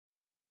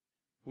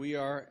We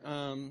are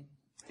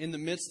in the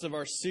midst of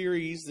our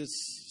series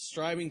that's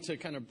striving to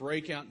kind of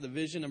break out the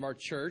vision of our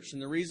church.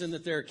 And the reason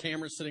that there are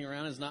cameras sitting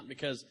around is not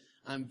because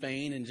I'm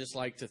vain and just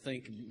like to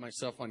think of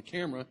myself on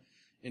camera.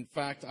 In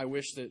fact, I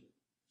wish that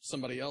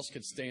somebody else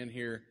could stand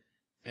here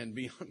and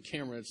be on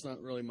camera. It's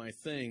not really my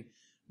thing.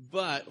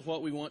 But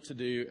what we want to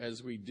do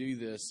as we do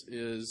this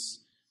is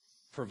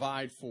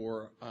provide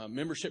for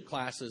membership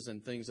classes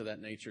and things of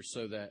that nature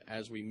so that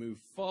as we move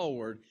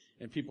forward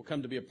and people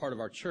come to be a part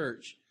of our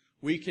church,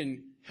 we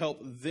can help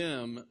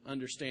them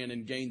understand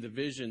and gain the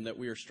vision that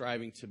we are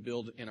striving to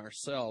build in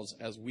ourselves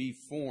as we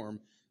form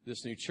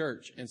this new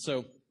church. And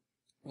so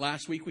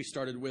last week we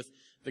started with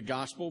the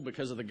gospel.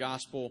 Because of the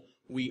gospel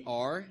we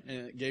are,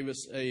 and it gave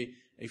us a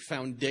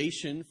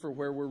foundation for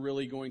where we're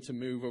really going to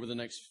move over the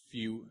next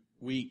few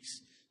weeks.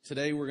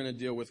 Today we're going to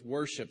deal with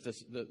worship.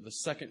 The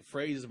second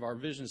phrase of our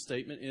vision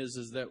statement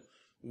is that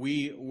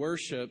we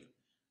worship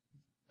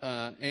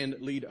and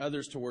lead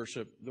others to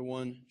worship the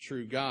one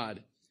true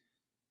God.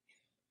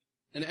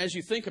 And as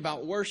you think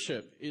about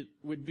worship, it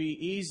would be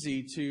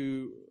easy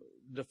to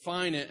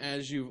define it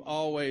as you've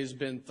always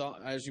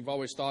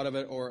thought of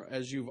it, or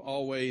as you've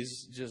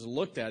always just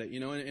looked at it.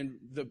 You know, and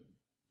the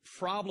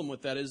problem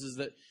with that is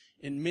that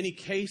in many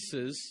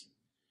cases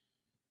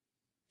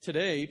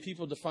today,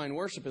 people define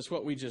worship as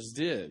what we just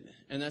did,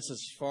 and that's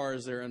as far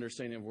as their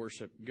understanding of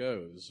worship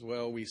goes.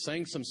 Well, we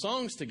sang some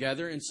songs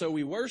together, and so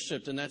we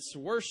worshiped, and that's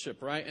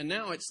worship, right? And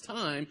now it's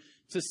time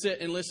to sit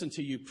and listen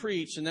to you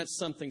preach, and that's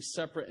something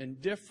separate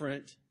and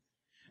different.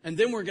 And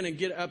then we're going to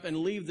get up and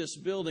leave this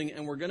building,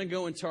 and we're going to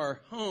go into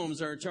our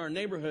homes or into our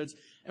neighborhoods,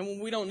 and when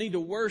we don't need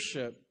to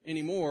worship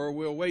anymore,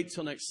 we'll wait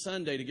till next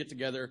Sunday to get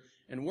together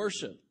and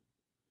worship.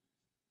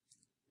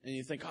 And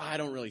you think, I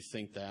don't really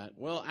think that.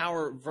 Well,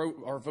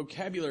 our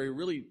vocabulary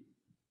really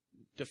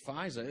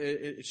defies it.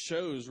 It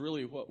shows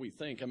really what we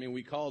think. I mean,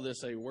 we call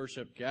this a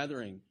worship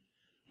gathering.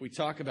 We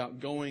talk about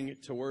going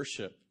to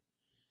worship.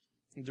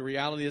 The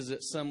reality is,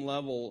 at some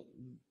level,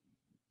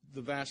 the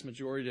vast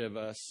majority of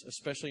us,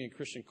 especially in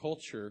Christian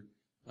culture,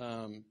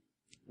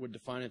 would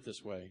define it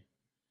this way.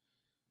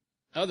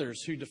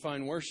 Others who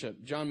define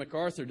worship, John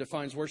MacArthur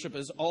defines worship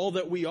as all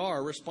that we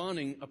are,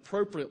 responding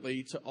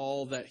appropriately to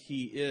all that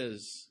He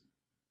is.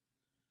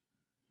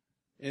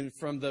 And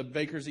from the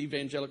Baker's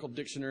Evangelical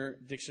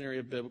Dictionary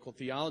of Biblical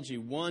Theology,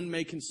 one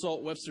may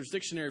consult Webster's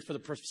Dictionary for the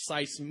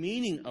precise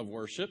meaning of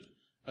worship: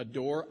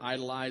 adore,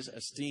 idolize,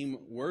 esteem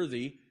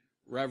worthy,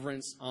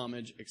 reverence,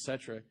 homage,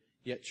 etc.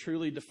 Yet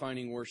truly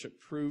defining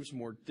worship proves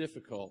more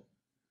difficult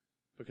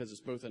because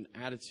it's both an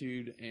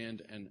attitude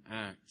and an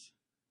act.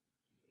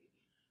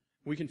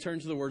 We can turn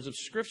to the words of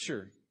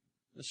Scripture.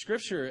 The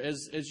Scripture,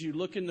 as you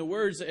look in the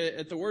words,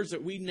 at the words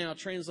that we now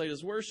translate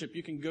as worship,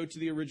 you can go to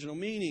the original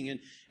meaning,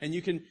 and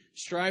you can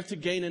strive to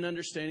gain an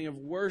understanding of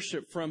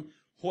worship from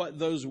what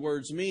those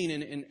words mean.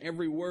 And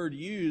every word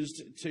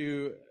used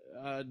to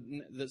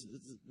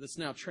that's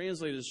now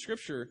translated as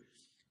Scripture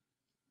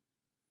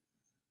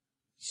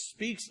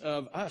speaks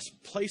of us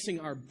placing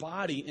our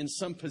body in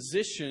some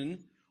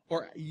position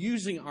or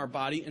using our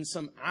body in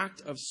some act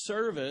of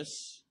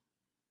service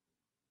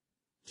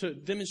to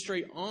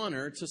demonstrate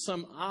honor to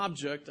some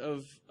object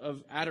of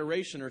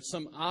adoration, or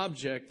some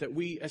object that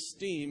we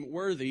esteem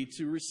worthy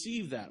to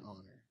receive that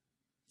honor.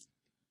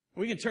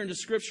 We can turn to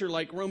Scripture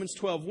like Romans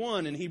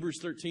 12:1 and Hebrews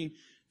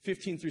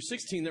 13:15 through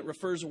 16 that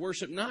refers to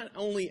worship not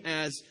only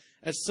as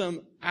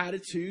some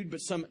attitude, but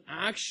some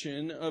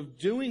action of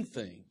doing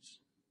things.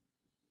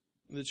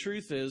 The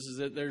truth is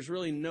that there's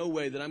really no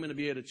way that I'm going to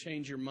be able to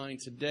change your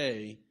mind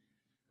today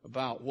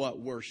about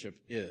what worship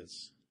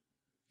is.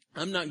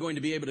 I'm not going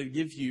to be able to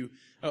give you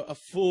a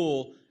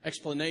full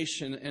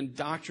explanation and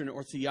doctrine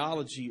or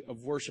theology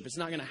of worship. It's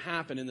not going to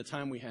happen in the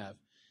time we have.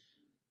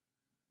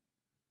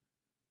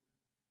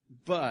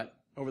 But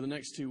over the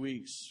next 2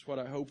 weeks, what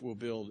I hope we'll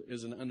build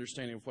is an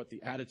understanding of what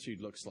the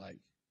attitude looks like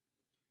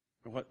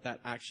and what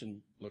that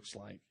action looks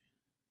like.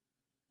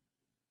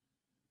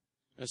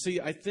 Now,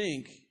 see, I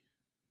think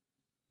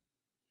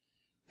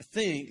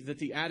that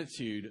the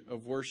attitude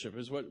of worship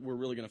is what we're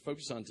really going to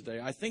focus on today.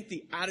 I think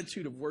the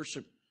attitude of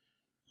worship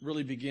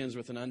really begins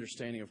with an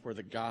understanding of where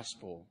the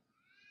gospel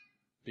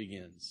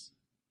begins.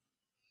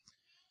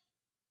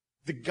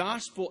 The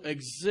gospel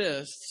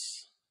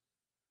exists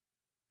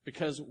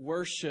because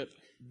worship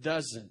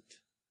doesn't.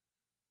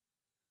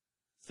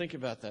 Think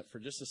about that for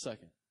just a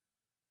second.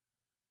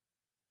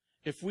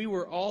 If we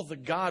were all the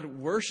God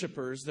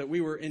worshipers that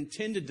we were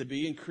intended to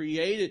be and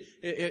created,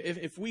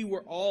 if we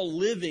were all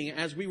living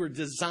as we were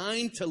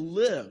designed to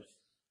live,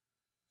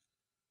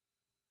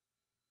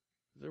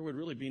 there would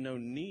really be no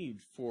need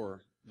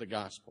for the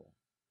gospel.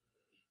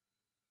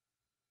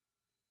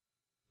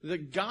 The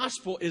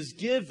gospel is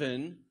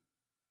given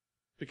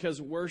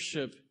because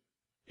worship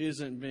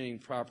isn't being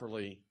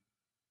properly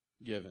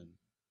given.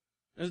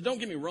 And don't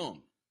get me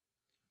wrong.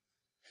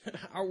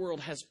 Our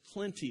world has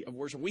plenty of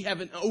worship. We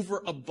have an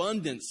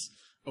overabundance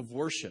of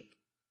worship.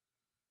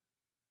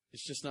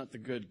 It's just not the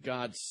good,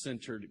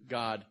 God-centered,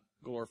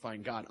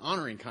 God-glorifying,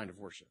 God-honoring kind of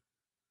worship.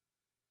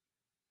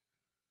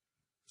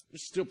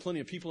 There's still plenty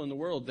of people in the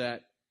world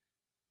that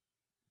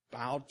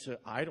bow to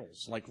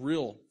idols, like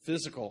real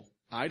physical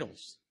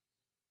idols.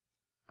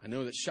 I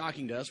know that's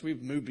shocking to us.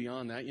 We've moved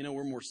beyond that.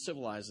 We're more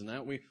civilized than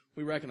that. We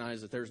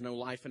recognize that there's no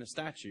life in a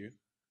statue.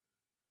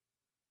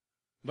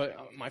 But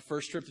my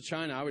first trip to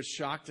China, I was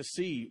shocked to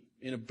see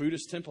in a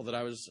Buddhist temple that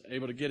I was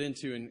able to get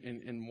into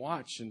and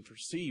watch and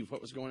perceive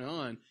what was going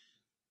on.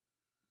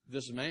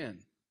 This man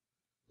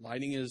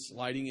lighting his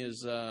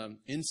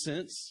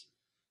incense,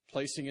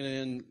 placing it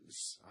in,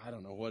 I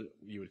don't know what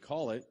you would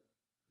call it,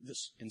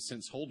 this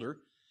incense holder.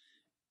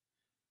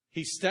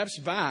 He steps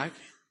back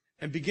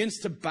and begins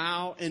to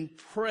bow and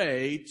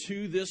pray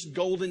to this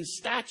golden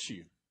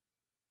statue.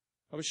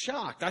 I was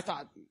shocked. I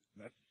thought,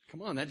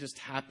 come on, that just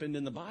happened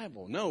in the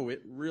Bible. No,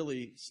 it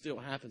really still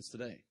happens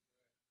today.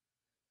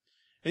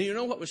 And you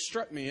know what was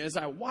struck me? As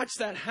I watched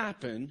that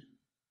happen,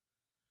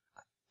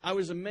 I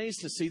was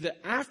amazed to see that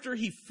after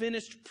he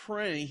finished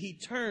praying, he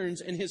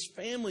turns and his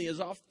family is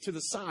off to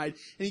the side,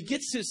 and he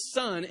gets his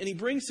son and he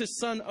brings his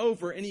son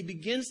over and he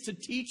begins to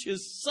teach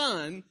his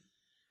son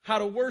how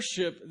to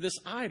worship this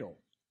idol.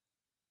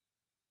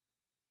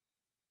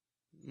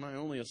 My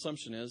only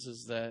assumption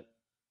is that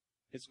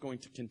it's going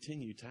to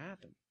continue to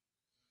happen.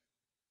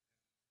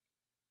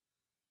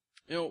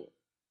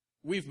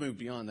 We've moved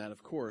beyond that,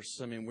 of course.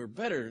 I mean, we're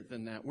better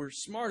than that. We're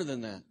smarter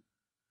than that.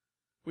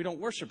 We don't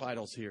worship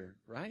idols here,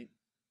 right?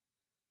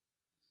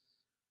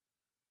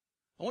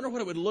 I wonder what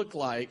it would look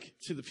like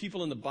to the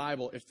people in the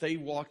Bible if they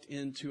walked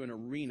into an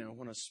arena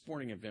when a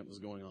sporting event was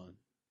going on.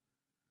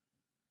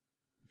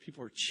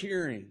 People are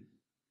cheering.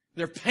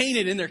 They're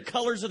painted in their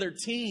colors of their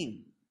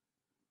team.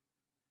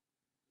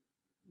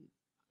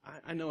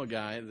 I know a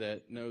guy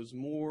that knows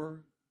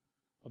more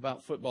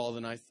about football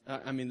than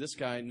I mean, this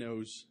guy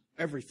knows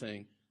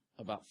everything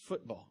about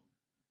football.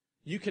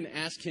 You can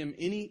ask him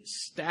any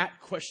stat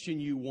question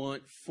you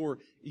want for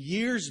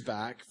years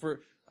back.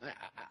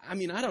 I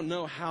don't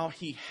know how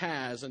he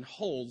has and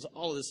holds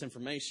all of this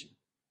information.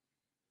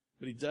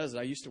 But he does it.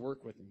 I used to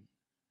work with him.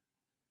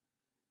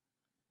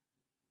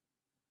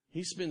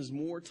 He spends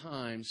more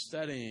time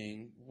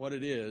studying what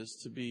it is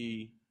to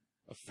be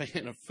a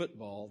fan of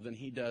football than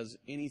he does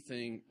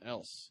anything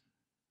else.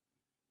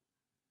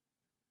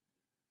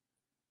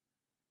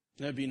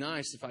 And it'd be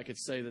nice if I could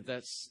say that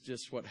that's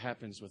just what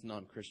happens with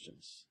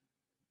non-Christians.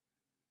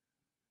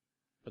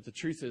 But the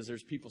truth is,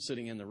 there's people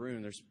sitting in the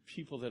room, there's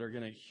people that are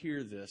going to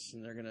hear this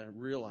and they're going to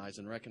realize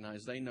and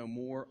recognize they know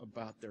more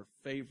about their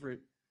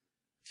favorite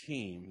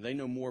team. They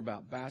know more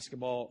about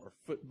basketball or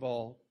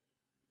football,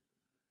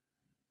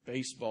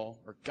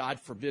 baseball, or God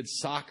forbid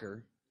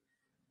soccer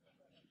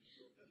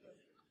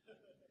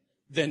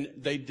than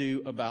they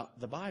do about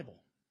the Bible.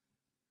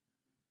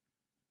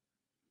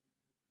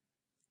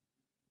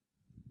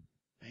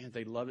 Man,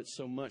 they love it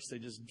so much, they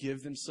just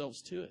give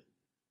themselves to it.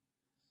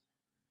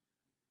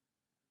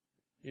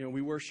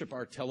 We worship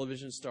our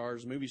television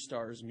stars, movie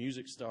stars,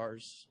 music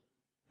stars.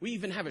 We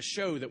even have a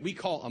show that we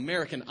call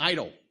American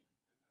Idol.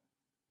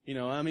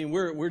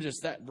 We're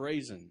just that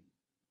brazen.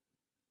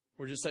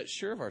 We're just that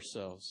sure of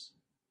ourselves.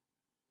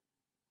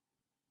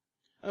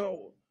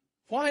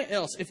 Why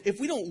else, if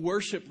we don't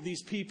worship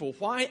these people,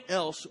 why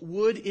else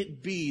would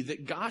it be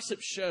that gossip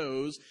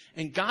shows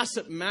and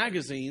gossip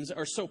magazines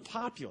are so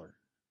popular?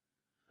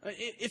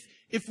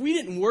 If we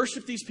didn't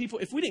worship these people,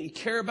 if we didn't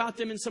care about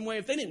them in some way,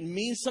 if they didn't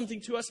mean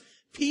something to us,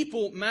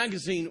 People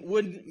magazine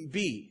wouldn't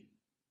be.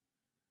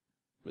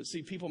 But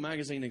see, People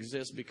magazine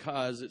exists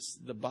because it's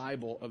the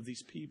Bible of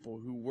these people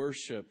who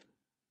worship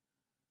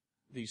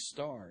these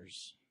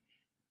stars.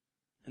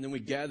 And then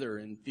we gather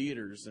in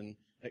theaters and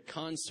at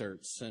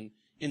concerts and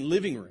in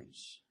living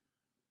rooms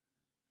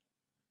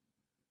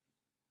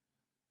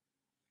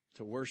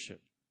to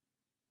worship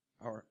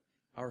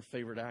our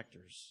favorite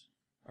actors,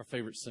 our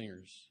favorite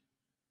singers.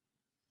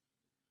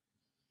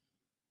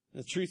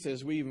 The truth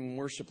is, we even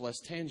worship less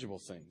tangible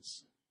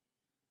things.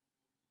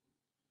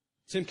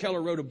 Tim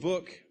Keller wrote a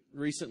book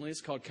recently. It's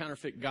called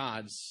Counterfeit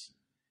Gods.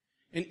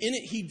 And in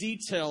it, he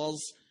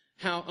details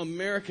how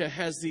America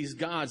has these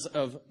gods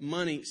of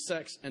money,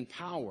 sex, and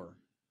power.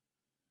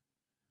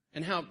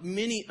 And how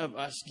many of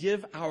us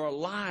give our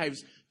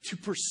lives to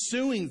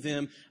pursuing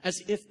them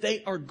as if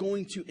they are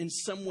going to in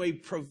some way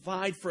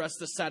provide for us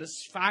the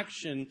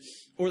satisfaction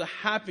or the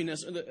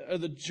happiness or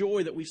the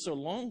joy that we so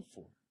long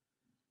for.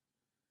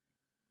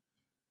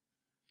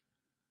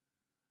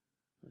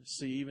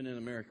 See, even in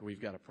America,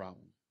 we've got a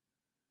problem.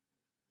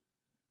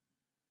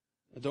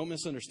 Now, don't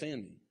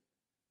misunderstand me.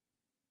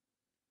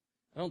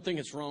 I don't think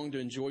it's wrong to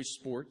enjoy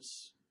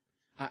sports.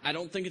 I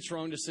don't think it's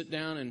wrong to sit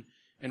down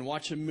and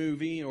watch a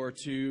movie or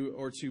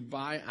to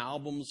buy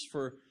albums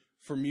for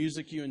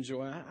music you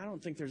enjoy. I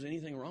don't think there's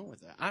anything wrong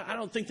with that. I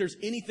don't think there's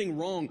anything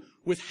wrong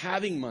with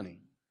having money,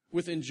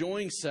 with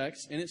enjoying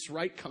sex in its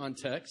right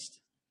context,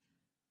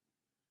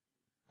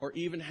 or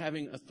even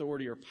having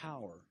authority or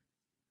power.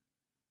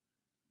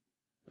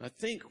 I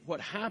think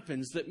what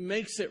happens that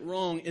makes it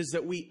wrong is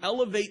that we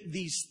elevate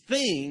these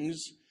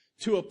things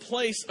to a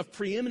place of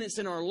preeminence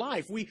in our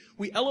life. We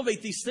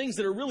elevate these things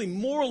that are really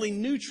morally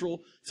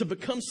neutral to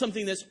become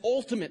something that's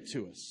ultimate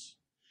to us,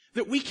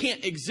 that we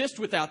can't exist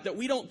without, that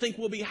we don't think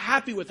we'll be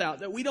happy without,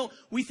 that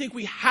we think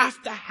we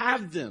have to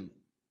have them.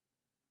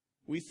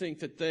 We think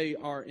that they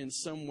are in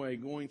some way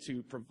going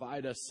to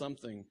provide us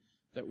something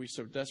that we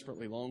so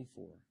desperately long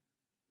for.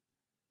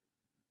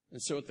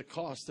 And so at the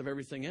cost of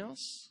everything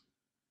else,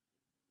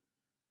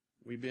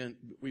 we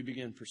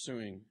begin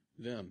pursuing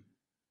them.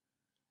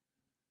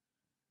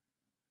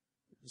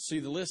 See,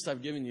 the list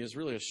I've given you is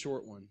really a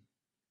short one.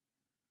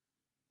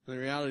 The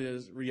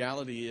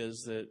reality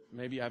is that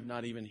maybe I've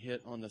not even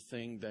hit on the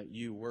thing that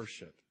you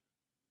worship.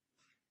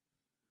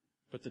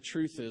 But the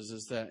truth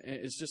is that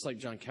it's just like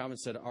John Calvin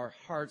said, our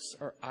hearts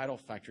are idol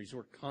factories.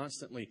 We're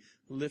constantly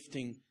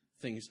lifting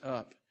things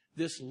up.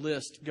 This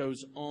list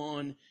goes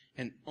on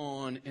and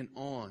on and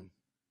on.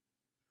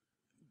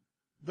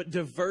 But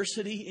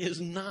diversity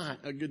is not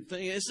a good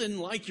thing. It isn't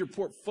like your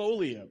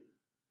portfolio.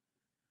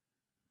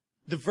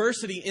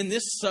 Diversity in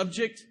this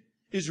subject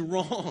is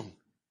wrong.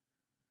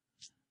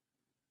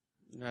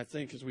 And I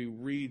think as we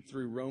read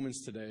through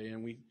Romans today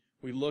and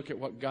we look at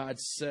what God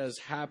says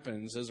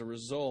happens as a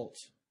result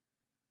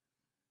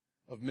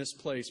of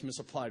misplaced,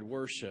 misapplied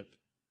worship,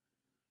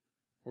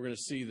 we're going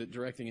to see that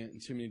directing it in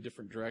too many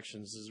different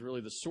directions is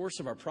really the source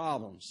of our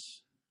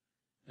problems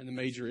and the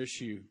major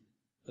issue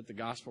that the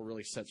gospel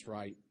really sets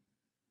right.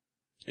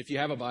 If you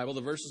have a Bible,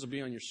 the verses will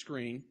be on your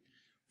screen.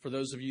 For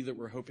those of you that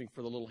were hoping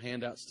for the little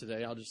handouts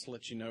today, I'll just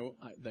let you know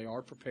they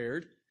are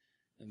prepared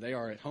and they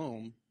are at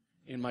home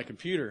in my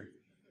computer.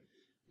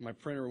 My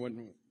printer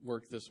wouldn't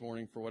work this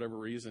morning for whatever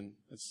reason.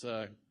 It's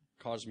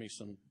caused me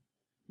some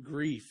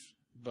grief.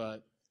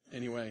 But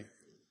anyway,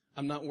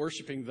 I'm not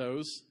worshiping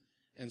those.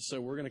 And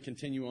so we're going to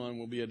continue on.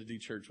 We'll be able to do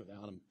church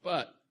without them.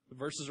 But the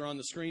verses are on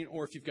the screen,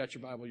 or if you've got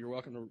your Bible, you're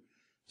welcome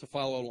to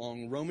follow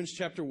along. Romans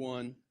chapter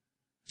 1,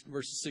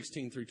 verses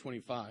 16 through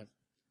 25.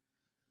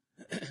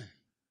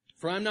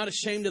 For I am not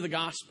ashamed of the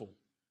gospel,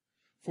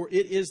 for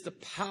it is the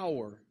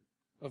power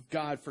of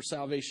God for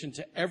salvation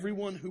to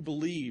everyone who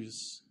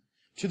believes,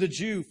 to the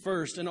Jew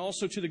first and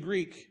also to the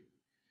Greek.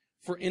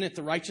 For in it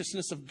the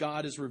righteousness of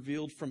God is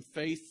revealed from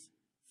faith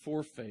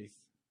for faith.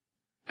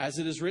 As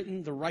it is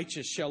written, the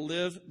righteous shall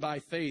live by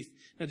faith.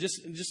 Now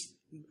just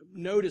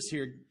notice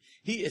here,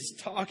 he is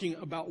talking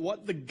about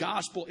what the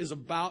gospel is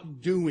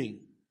about doing.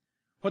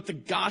 What the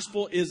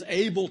gospel is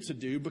able to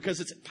do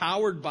because it's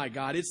powered by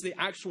God. It's the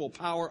actual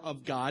power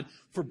of God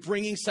for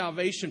bringing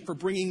salvation, for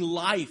bringing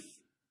life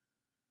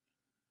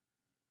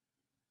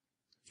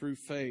through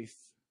faith.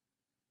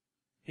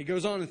 He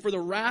goes on, and for the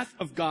wrath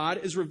of God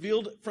is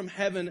revealed from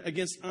heaven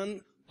against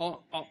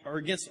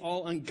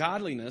all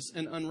ungodliness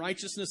and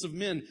unrighteousness of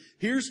men.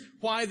 Here's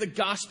why the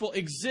gospel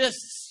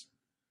exists.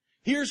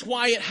 Here's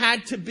why it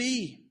had to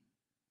be.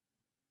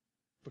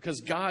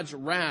 Because God's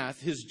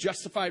wrath, His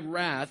justified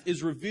wrath,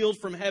 is revealed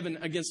from heaven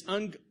against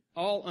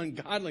all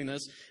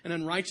ungodliness and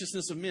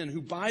unrighteousness of men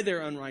who by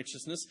their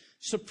unrighteousness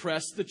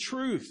suppress the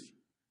truth.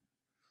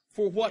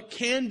 For what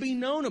can be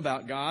known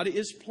about God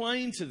is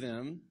plain to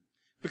them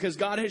because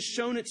God has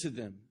shown it to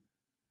them.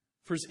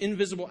 For His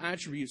invisible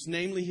attributes,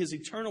 namely His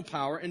eternal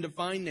power and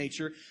divine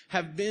nature,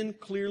 have been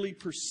clearly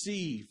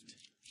perceived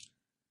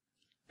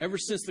ever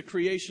since the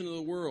creation of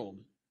the world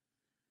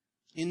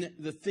in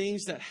the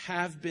things that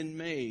have been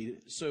made,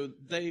 so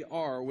they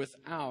are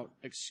without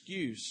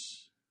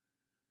excuse.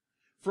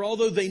 For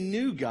although they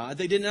knew God,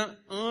 they did not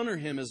honor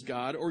Him as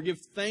God or give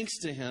thanks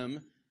to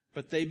Him,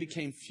 but they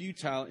became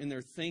futile in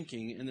their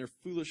thinking, and their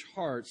foolish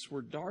hearts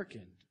were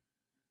darkened.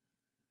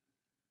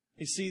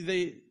 You see,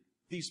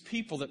 these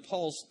people that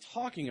Paul's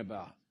talking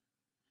about,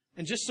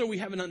 and just so we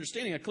have an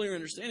understanding, a clear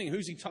understanding,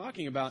 who's he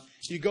talking about?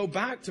 You go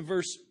back to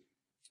verse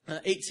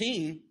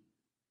 18.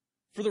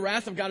 For the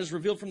wrath of God is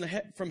revealed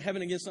from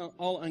heaven against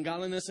all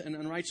ungodliness and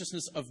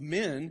unrighteousness of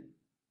men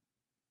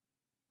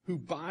who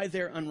by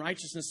their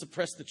unrighteousness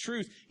suppress the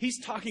truth.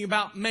 He's talking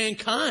about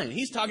mankind.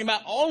 He's talking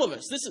about all of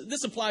us.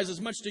 This applies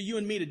as much to you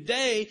and me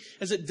today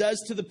as it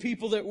does to the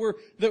people that were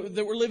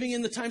living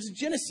in the times of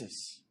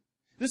Genesis.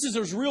 This is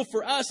as real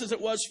for us as it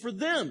was for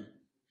them.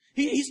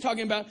 He's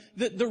talking about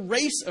the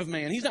race of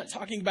man. He's not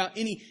talking about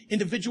any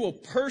individual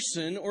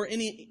person or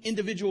any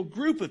individual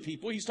group of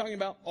people. He's talking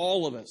about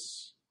all of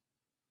us.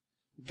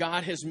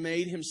 God has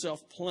made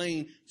Himself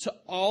plain to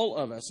all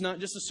of us, not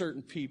just a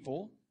certain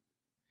people.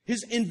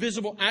 His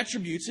invisible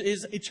attributes,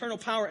 His eternal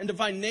power and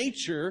divine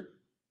nature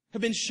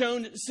have been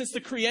shown since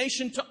the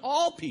creation to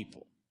all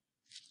people.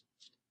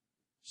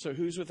 So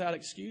who's without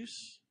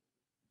excuse?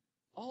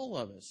 All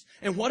of us.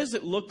 And what does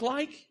it look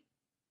like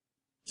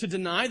to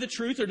deny the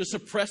truth or to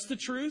suppress the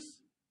truth?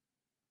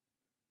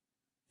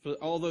 For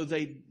although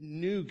they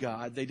knew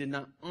God, they did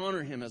not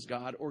honor Him as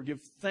God or give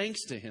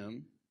thanks to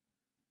Him,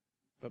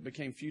 but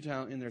became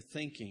futile in their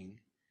thinking,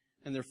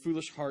 and their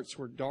foolish hearts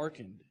were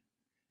darkened.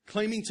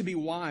 Claiming to be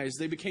wise,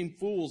 they became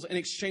fools and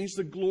exchanged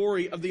the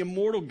glory of the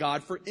immortal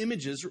God for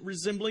images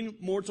resembling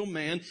mortal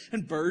man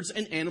and birds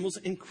and animals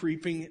and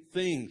creeping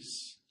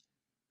things.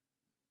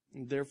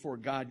 And therefore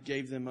God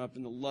gave them up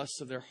in the lusts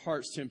of their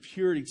hearts to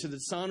impurity, to the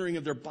dishonoring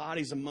of their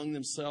bodies among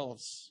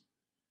themselves,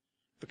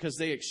 because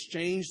they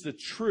exchanged the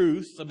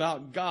truth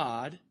about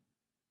God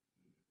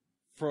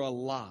for a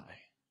lie,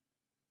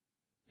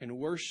 and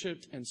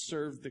worshipped and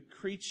served the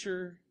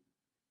creature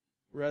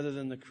rather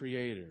than the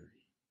Creator,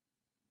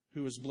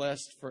 who is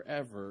blessed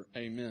forever.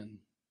 Amen.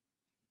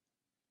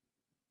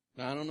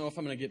 Now, I don't know if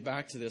I'm going to get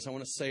back to this. I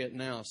want to say it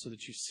now so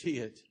that you see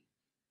it.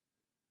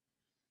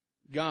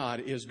 God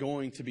is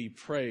going to be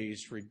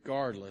praised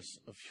regardless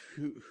of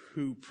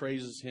who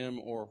praises Him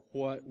or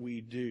what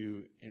we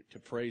do to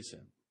praise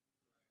Him.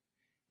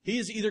 He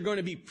is either going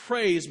to be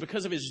praised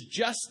because of His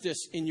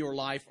justice in your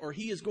life, or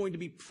He is going to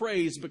be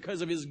praised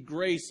because of His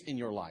grace in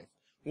your life.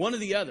 One or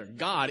the other.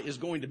 God is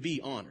going to be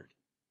honored.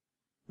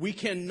 We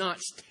cannot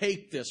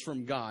take this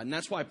from God. And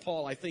that's why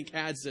Paul, I think,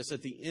 adds this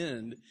at the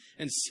end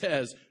and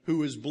says,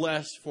 who is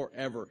blessed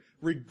forever.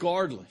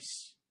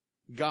 Regardless,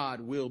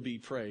 God will be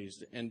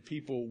praised, and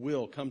people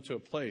will come to a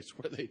place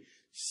where they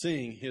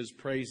sing His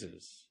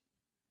praises.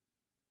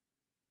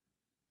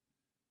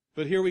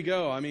 But here we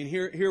go. I mean,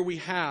 here we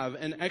have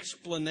an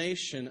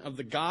explanation of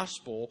the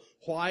gospel,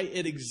 why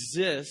it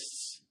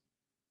exists.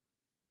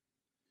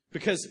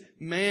 Because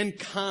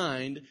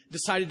mankind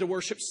decided to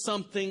worship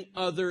something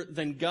other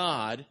than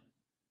God.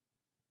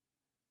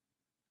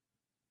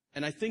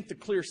 And I think the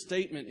clear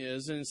statement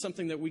is, and it's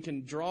something that we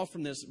can draw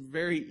from this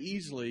very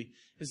easily,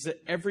 is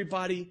that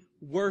everybody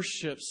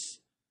worships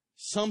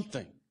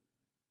something.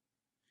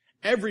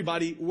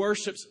 Everybody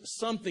worships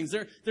something.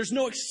 There's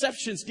no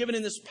exceptions given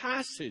in this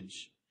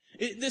passage.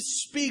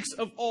 This speaks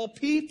of all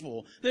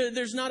people.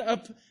 There's not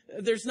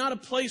a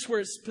place where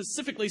it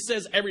specifically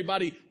says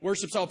everybody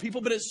worships all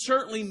people, but it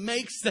certainly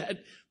makes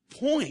that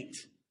point.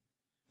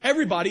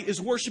 Everybody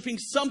is worshiping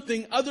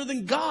something other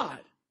than God.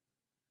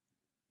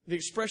 The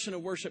expression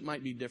of worship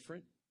might be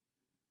different.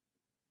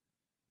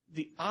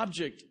 The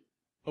object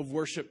of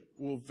worship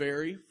will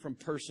vary from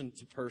person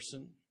to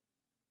person.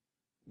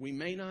 We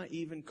may not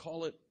even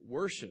call it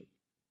worship.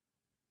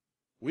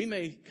 We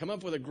may come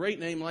up with a great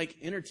name like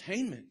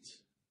entertainment.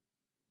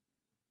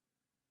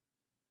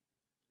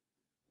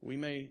 We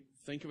may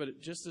think of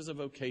it just as a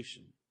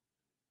vocation.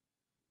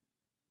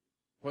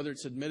 Whether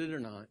it's admitted or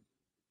not,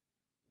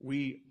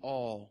 we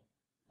all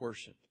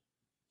worship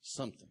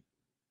something.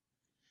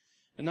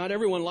 And not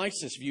everyone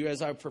likes this view.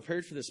 As I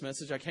prepared for this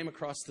message, I came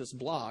across this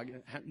blog.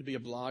 It happened to be a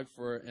blog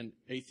for an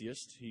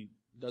atheist. He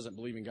doesn't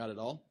believe in God at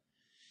all.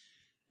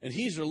 And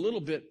he's a little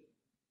bit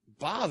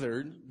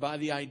bothered by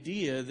the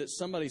idea that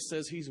somebody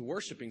says he's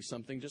worshiping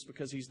something just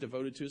because he's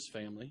devoted to his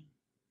family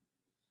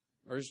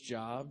or his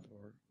job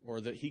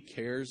or that he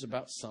cares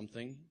about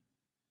something.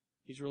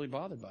 He's really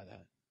bothered by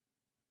that.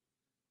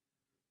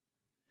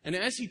 And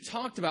as he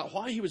talked about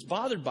why he was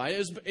bothered by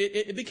it,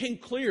 it became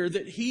clear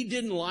that he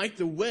didn't like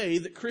the way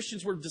that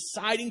Christians were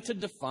deciding to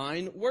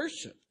define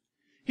worship.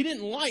 He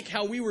didn't like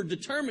how we were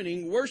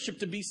determining worship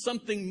to be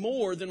something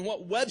more than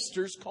what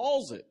Webster's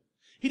calls it.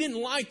 He didn't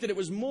like that it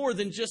was more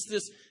than just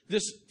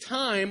this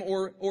time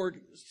or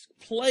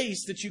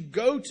place that you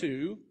go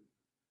to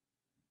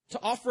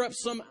offer up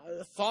some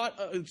thought,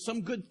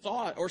 some good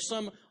thought, or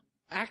some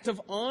act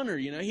of honor.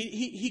 You know,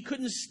 he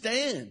couldn't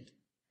stand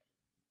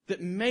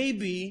that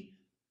maybe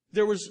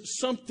there was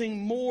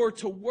something more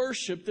to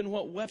worship than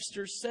what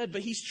Webster said,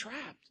 but he's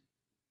trapped.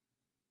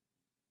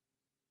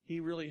 He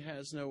really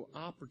has no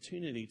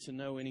opportunity to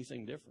know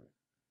anything different.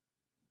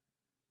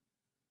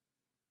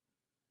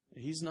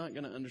 He's not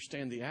going to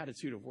understand the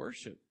attitude of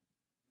worship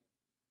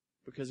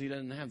because he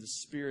doesn't have the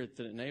spirit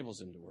that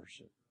enables him to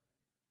worship.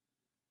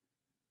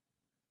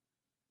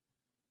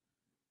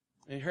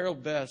 And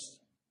Harold Best,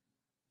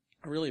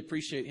 I really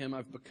appreciate him.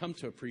 I've become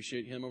to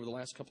appreciate him over the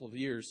last couple of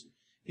years.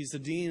 He's the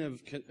dean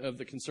of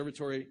the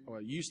conservatory,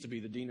 or used to be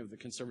the dean of the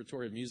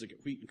Conservatory of Music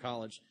at Wheaton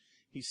College.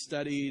 He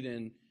studied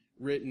and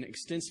written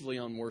extensively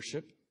on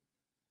worship.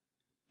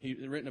 He's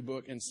written a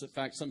book, and in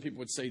fact, some people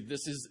would say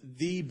this is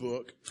the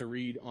book to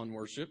read on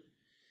worship.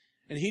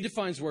 And he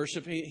defines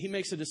worship. He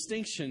makes a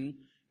distinction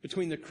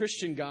between the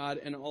Christian God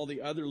and all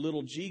the other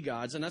little g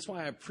gods, and that's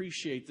why I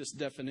appreciate this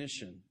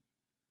definition.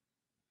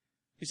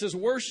 He says,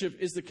 worship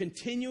is the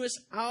continuous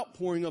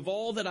outpouring of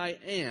all that I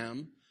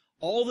am,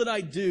 all that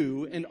I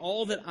do, and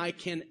all that I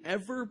can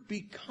ever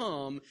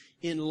become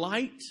in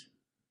light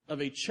of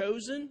a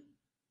chosen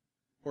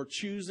or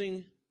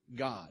choosing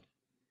God.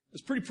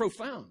 It's pretty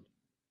profound.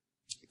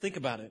 Think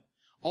about it.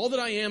 All that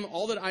I am,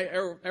 all that I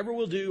ever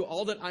will do,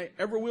 all that I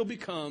ever will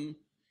become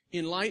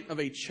in light of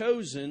a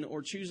chosen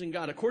or choosing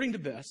God. According to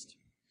Best,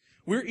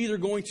 we're either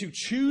going to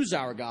choose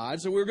our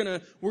gods, or we're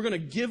going to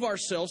give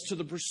ourselves to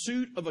the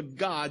pursuit of a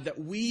God that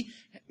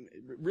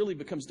really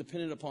becomes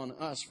dependent upon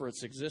us for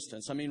its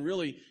existence. I mean,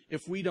 really,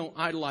 if we don't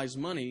idolize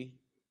money,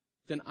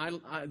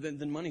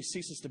 then money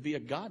ceases to be a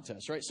god to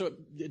us, right? So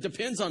it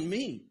depends on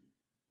me.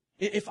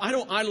 If I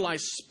don't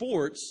idolize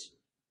sports,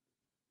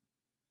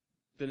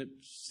 then it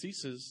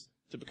ceases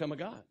to become a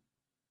god.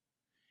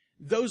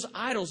 those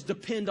idols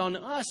depend on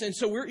us. And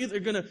so we're either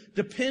going to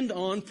depend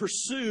on,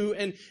 pursue,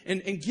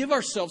 and give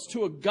ourselves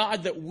to a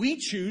God that we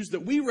choose,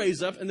 that we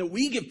raise up, and that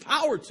we give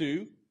power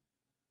to,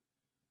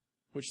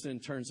 which then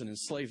turns and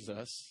enslaves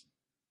us.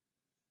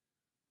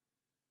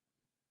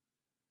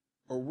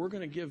 Or we're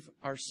going to give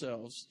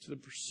ourselves to the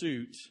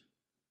pursuit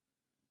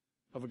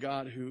of a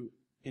God who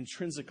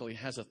intrinsically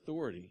has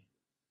authority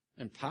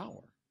and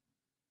power,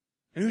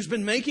 and who's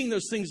been making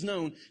those things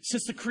known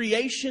since the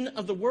creation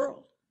of the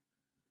world.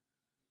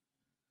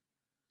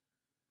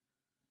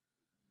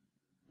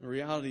 The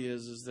reality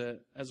is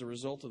that as a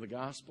result of the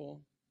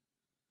gospel,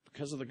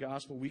 because of the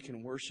gospel, we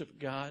can worship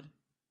God.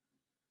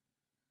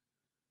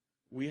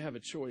 We have a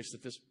choice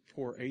that this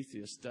poor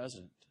atheist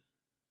doesn't.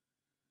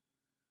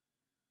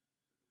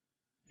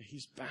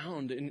 He's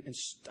bound and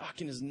stuck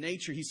in his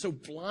nature. He's so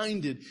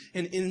blinded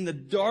and in the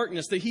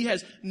darkness that he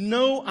has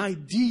no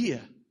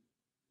idea.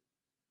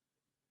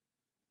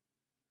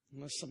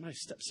 Unless somebody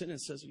steps in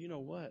and says, you know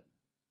what?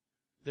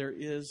 There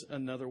is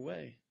another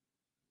way.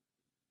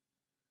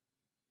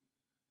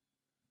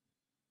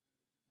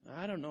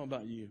 I don't know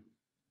about you.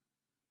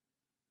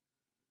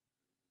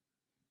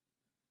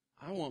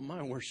 I want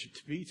my worship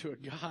to be to a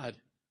God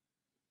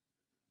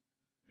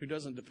who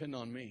doesn't depend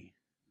on me.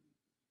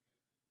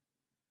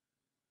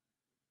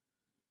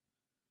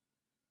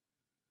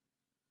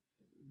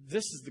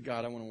 This is the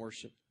God I want to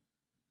worship.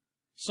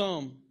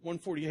 Psalm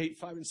 148,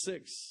 5 and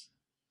 6.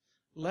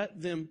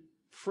 Let them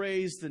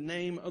praise the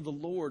name of the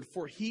Lord,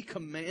 for He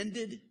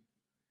commanded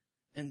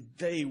and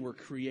they were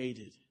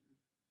created.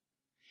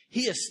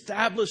 He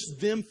established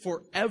them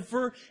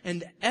forever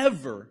and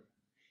ever.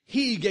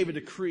 He gave a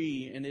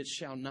decree and it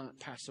shall not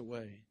pass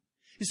away.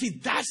 You see,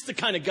 that's the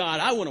kind of God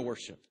I want to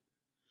worship.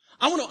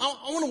 I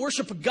want to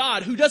worship a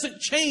God who doesn't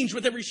change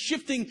with every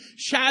shifting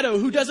shadow,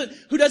 who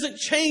doesn't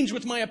change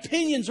with my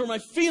opinions or my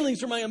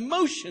feelings or my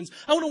emotions.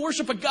 I want to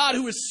worship a God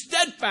who is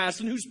steadfast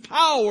and whose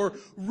power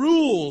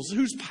rules,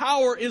 whose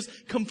power is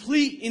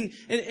complete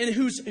and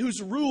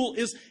whose rule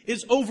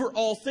is over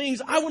all things.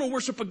 I want to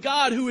worship a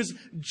God who is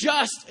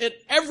just at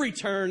every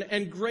turn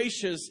and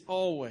gracious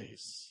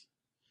always.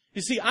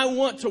 You see, I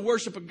want to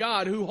worship a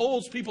God who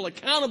holds people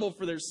accountable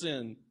for their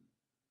sin,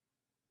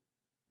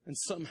 and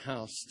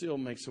somehow still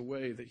makes a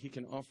way that He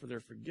can offer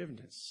their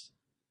forgiveness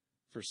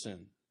for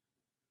sin.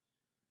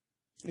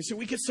 You see,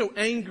 we get so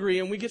angry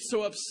and we get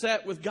so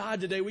upset with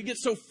God today. We get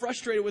so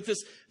frustrated with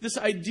this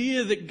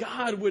idea that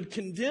God would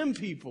condemn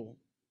people.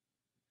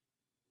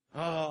 Oh,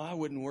 I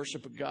wouldn't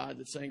worship a God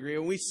that's angry.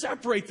 And we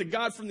separate the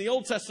God from the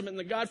Old Testament and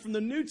the God from the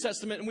New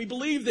Testament. And we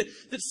believe that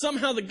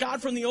somehow the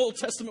God from the Old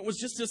Testament was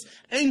just this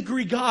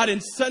angry God.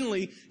 And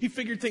suddenly He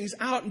figured things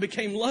out and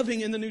became loving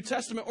in the New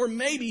Testament. Or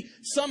maybe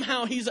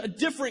somehow He's a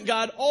different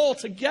God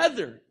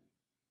altogether.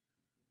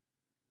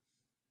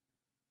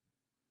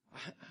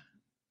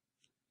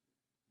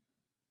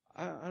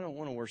 I don't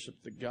want to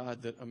worship the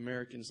God that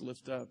Americans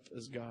lift up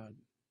as God.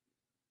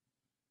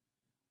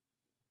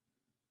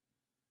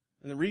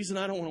 And the reason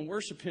I don't want to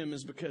worship Him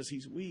is because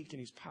He's weak and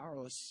He's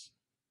powerless.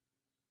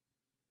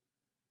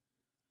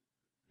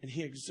 And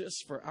He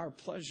exists for our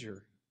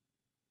pleasure.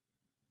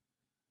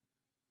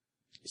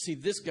 See,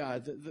 this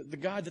God, the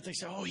God that they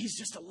say, oh, He's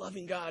just a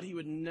loving God, He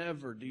would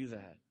never do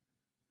that.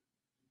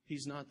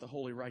 He's not the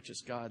holy,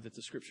 righteous God that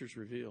the Scriptures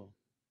reveal.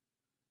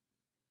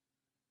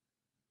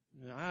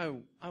 I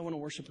want to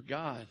worship a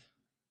God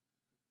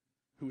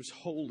who is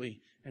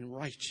holy and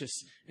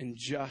righteous and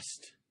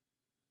just,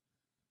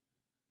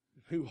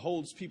 who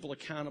holds people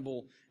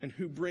accountable and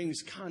who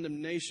brings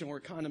condemnation where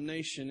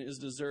condemnation is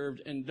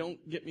deserved. And don't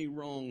get me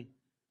wrong,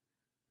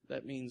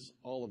 that means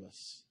all of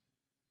us.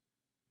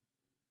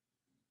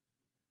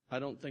 I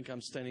don't think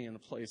I'm standing in a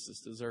place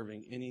that's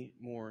deserving any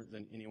more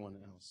than anyone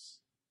else.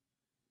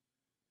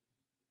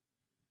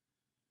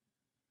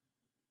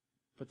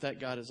 But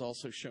that God has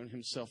also shown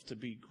Himself to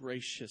be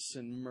gracious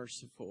and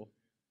merciful,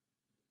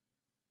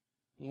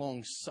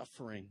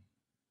 long-suffering.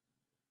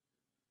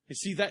 You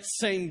see, that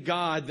same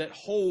God that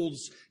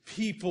holds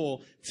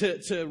people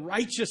to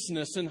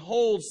righteousness and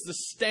holds the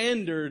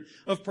standard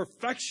of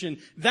perfection,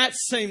 that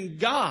same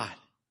God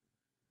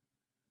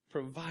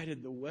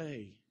provided the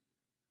way.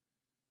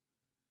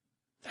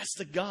 That's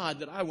the God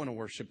that I want to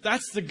worship.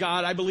 That's the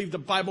God I believe the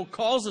Bible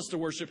calls us to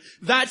worship.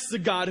 That's the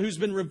God who's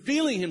been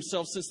revealing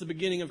Himself since the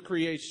beginning of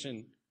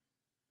creation.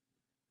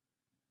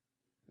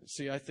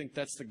 See, I think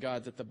that's the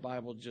God that the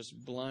Bible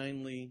just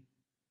blindly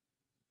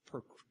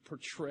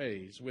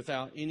portrays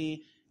without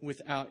any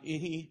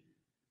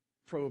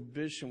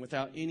prohibition,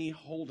 without any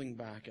holding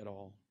back at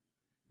all.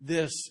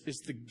 This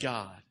is the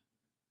God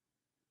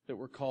that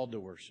we're called to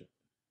worship.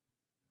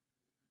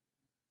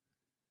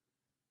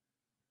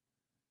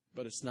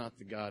 But it's not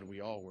the God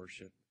we all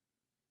worship.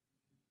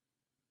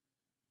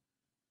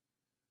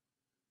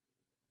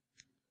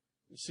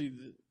 You see,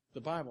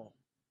 the Bible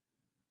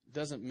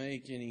doesn't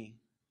make any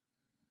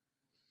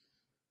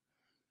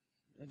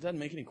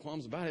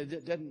qualms about it.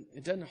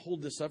 It doesn't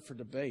hold this up for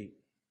debate.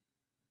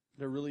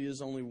 There really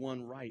is only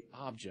one right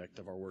object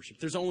of our worship.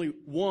 There's only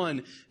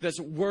one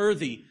that's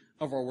worthy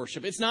of our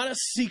worship. It's not a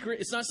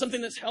secret. It's not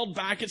something that's held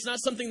back. It's not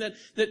something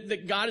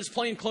that God is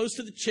playing close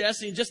to the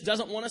chest and He just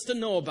doesn't want us to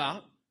know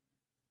about.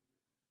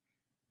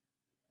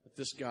 But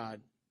this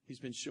God, He's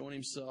been showing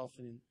Himself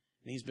and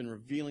He's been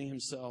revealing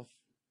Himself.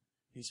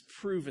 He's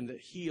proven that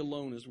He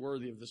alone is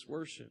worthy of this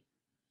worship.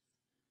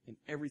 And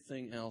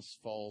everything else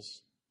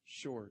falls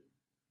short.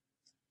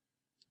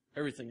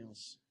 Everything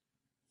else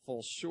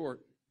falls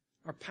short.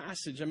 Our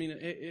passage,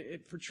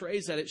 it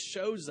portrays that. It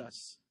shows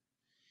us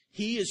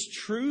He is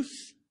truth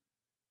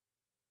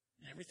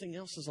and everything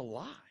else is a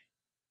lie.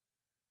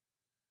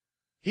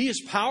 He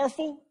is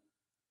powerful.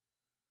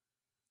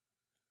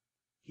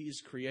 He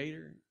is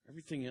creator.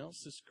 Everything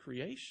else is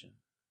creation.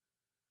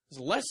 It's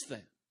less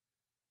than.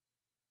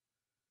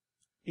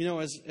 You know,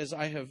 as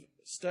I have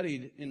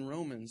studied in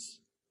Romans,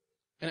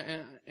 let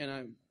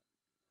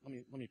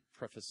me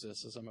preface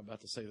this as I'm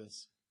about to say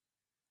this.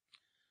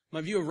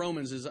 My view of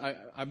Romans is,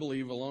 I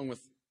believe, along with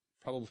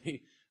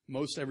probably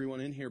most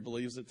everyone in here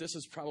believes, that this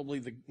is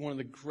probably one of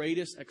the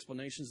greatest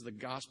explanations of the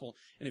gospel.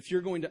 And if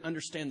you're going to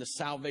understand the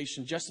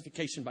salvation,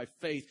 justification by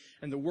faith,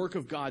 and the work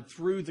of God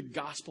through the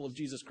gospel of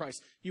Jesus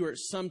Christ, you are at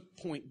some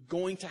point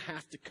going to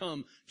have to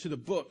come to the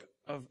book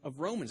of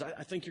Romans.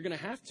 I think you're going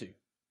to have to.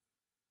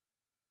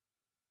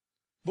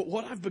 But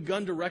what I've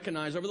begun to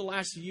recognize over the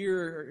last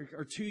year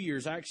or 2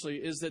 years, actually,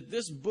 is that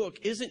this book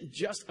isn't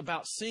just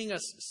about seeing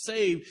us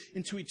saved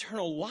into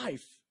eternal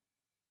life.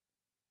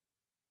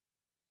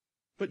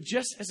 But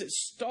just as it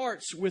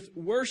starts with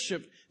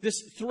worship, this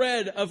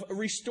thread of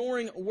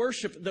restoring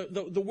worship,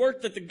 the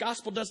work that the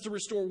gospel does to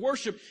restore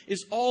worship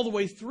is all the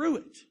way through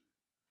it.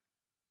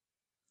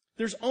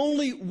 There's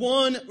only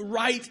one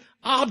right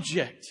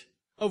object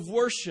of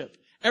worship.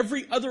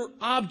 Every other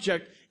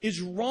object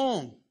is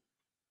wrong.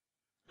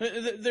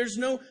 There's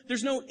no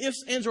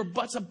ifs, ands, or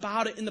buts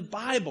about it in the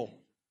Bible.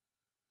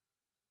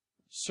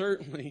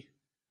 Certainly,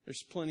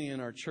 there's plenty in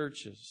our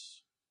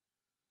churches.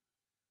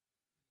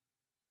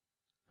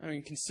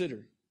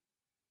 Consider.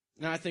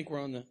 Now, I think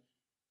we're on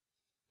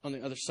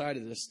the other side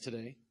of this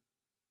today.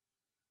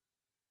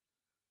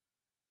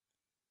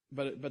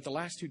 But the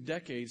last 2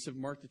 decades have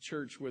marked the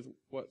church with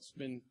what's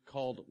been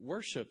called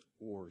worship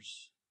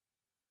wars.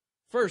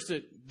 First,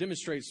 it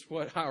demonstrates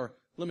what our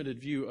limited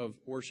view of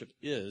worship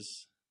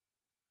is.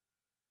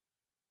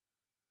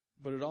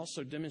 But it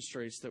also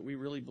demonstrates that we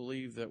really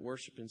believe that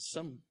worship in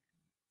some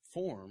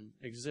form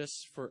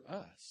exists for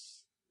us.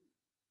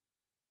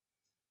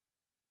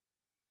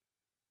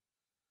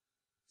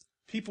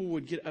 People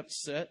would get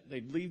upset.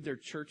 They'd leave their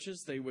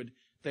churches. They would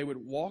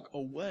walk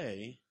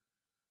away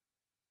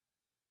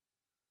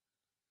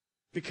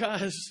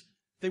because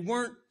they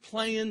weren't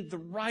playing the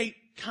right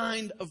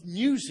kind of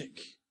music.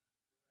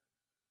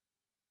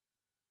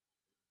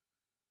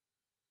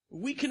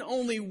 We can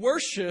only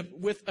worship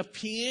with a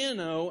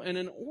piano and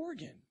an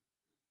organ.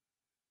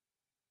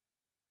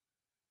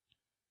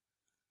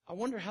 I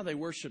wonder how they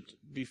worshiped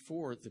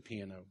before the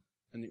piano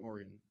and the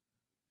organ.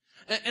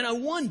 And I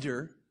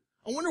wonder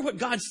what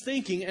God's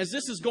thinking as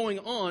this is going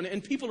on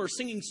and people are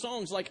singing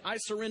songs like I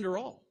Surrender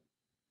All.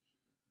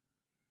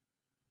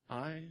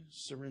 I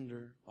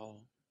surrender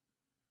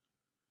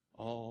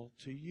all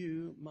to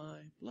you,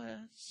 my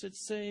blessed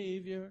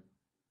Savior.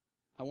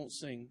 I won't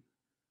sing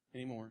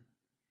anymore.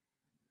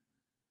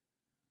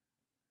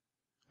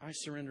 I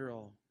surrender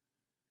all.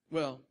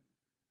 Well,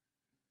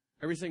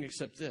 everything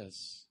except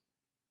this.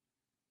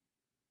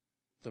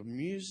 The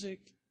music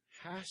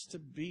has to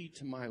be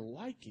to my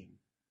liking.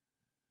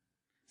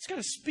 It's got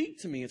to speak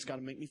to me. It's got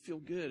to make me feel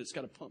good. It's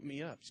got to pump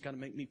me up. It's got to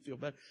make me feel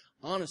better.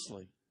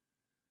 Honestly.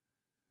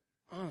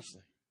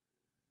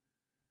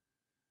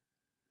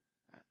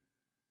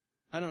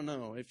 I don't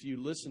know if you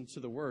listen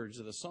to the words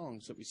of the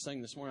songs that we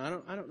sang this morning.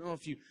 I don't know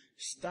if you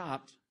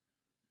stopped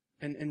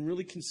and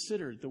really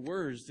considered the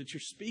words that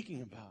you're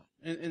speaking about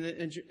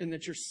and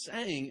that you're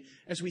saying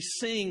as we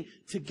sing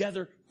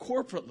together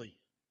corporately.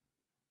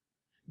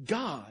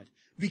 God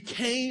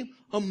became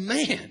a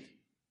man.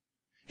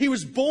 He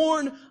was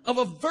born of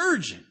a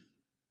virgin.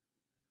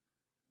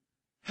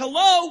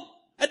 Hello?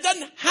 It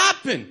doesn't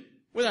happen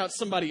without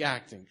somebody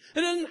acting.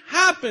 It doesn't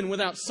happen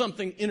without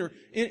something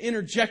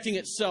interjecting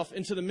itself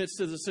into the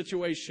midst of the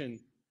situation.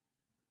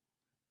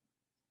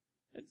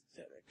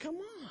 Come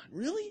on,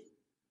 really?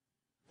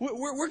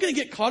 We're going to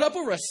get caught up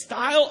over a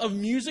style of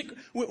music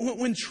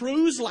when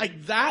truths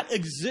like that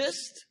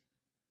exist?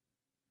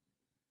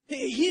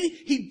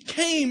 He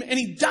came and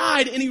He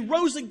died and He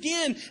rose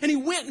again and He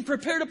went and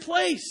prepared a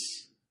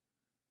place.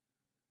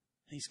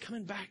 And He's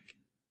coming back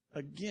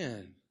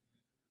again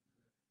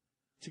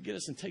to get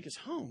us and take us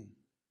home.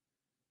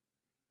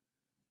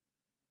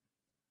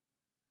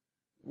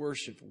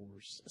 Worship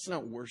wars. It's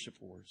not worship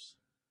wars.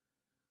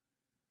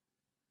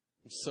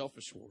 It's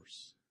selfish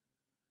wars.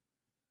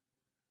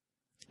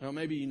 Well,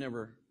 maybe you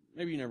never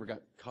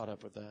got caught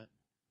up with that.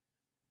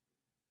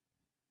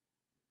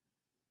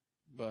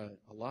 But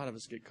a lot of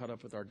us get caught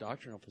up with our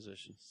doctrinal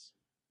positions.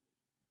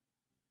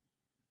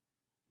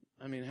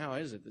 How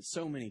is it that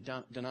so many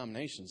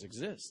denominations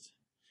exist?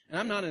 And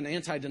I'm not an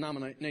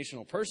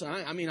anti-denominational person.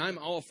 I mean, I'm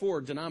all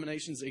for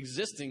denominations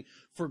existing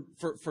for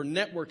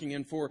networking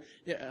and for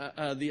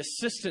the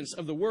assistance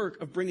of the work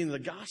of bringing the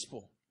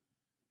gospel.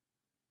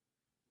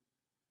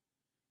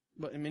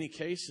 But in many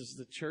cases,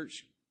 the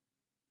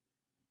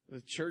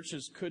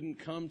churches couldn't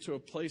come to a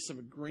place of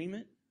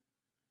agreement,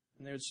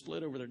 and they would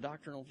split over their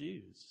doctrinal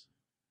views.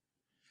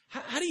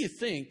 How do you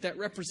think that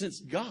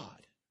represents God?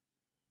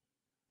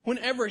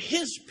 Whenever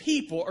His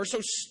people are so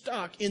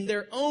stuck in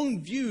their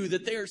own view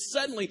that they are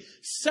suddenly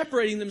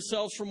separating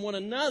themselves from one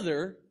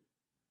another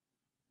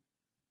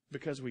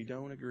because we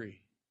don't agree.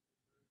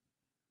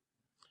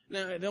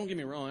 Now, don't get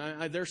me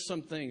wrong. There's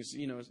some things,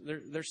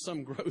 there's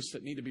some growths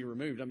that need to be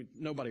removed. I mean,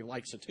 nobody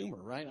likes a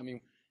tumor, right? I mean,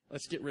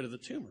 let's get rid of the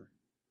tumor.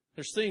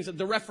 There's things that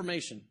the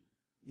Reformation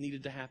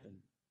needed to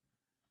happen.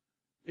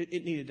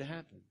 It needed to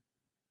happen.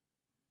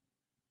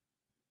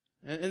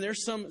 And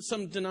there's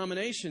some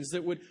denominations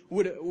that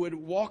would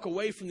walk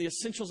away from the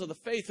essentials of the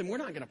faith, and we're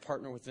not going to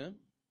partner with them.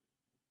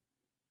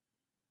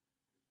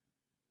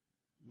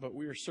 But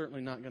we are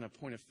certainly not going to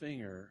point a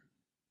finger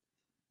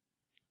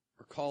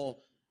or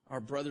call our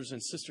brothers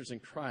and sisters in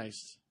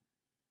Christ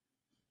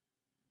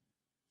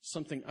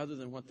something other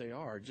than what they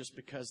are just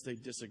because they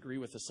disagree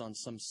with us on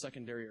some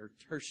secondary or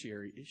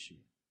tertiary issue.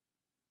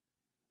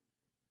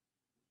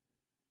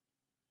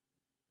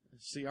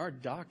 See, our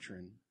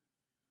doctrine,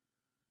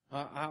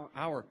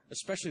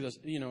 especially those,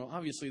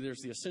 obviously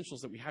there's the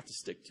essentials that we have to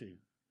stick to.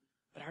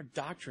 But our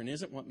doctrine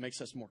isn't what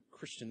makes us more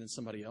Christian than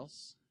somebody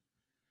else.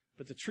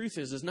 But the truth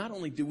is not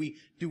only do we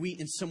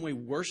in some way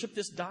worship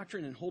this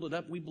doctrine and hold it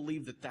up, we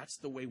believe that that's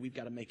the way we've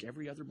got to make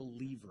every other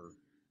believer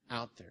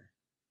out there.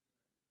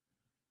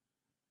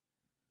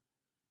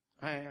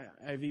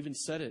 I've even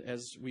said it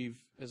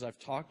as I've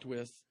talked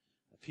with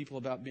people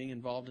about being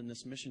involved in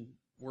this mission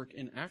work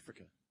in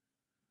Africa.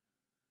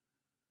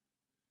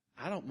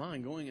 I don't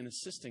mind going and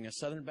assisting a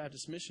Southern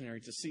Baptist missionary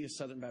to see a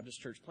Southern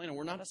Baptist church planted.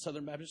 We're not a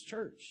Southern Baptist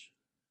church.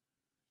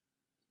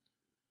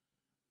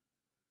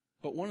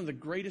 But one of the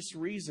greatest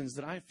reasons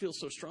that I feel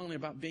so strongly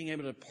about being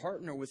able to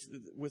partner with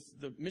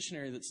the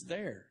missionary that's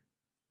there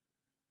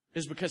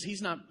is because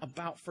he's not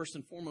about first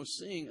and foremost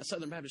seeing a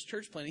Southern Baptist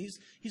church planted.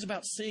 He's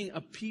about seeing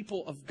a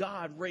people of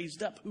God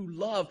raised up who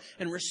love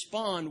and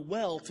respond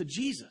well to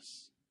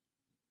Jesus.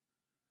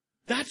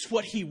 That's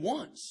what he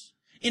wants.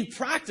 In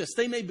practice,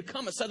 they may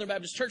become a Southern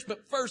Baptist church,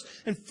 but first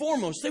and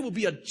foremost, they will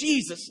be a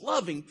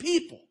Jesus-loving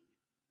people.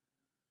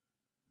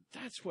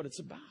 That's what it's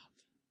about.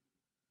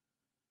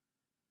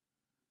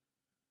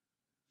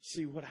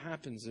 See, what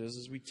happens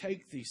is we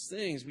take these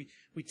things,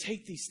 we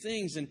take these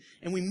things and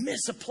we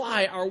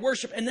misapply our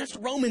worship. And that's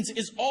what Romans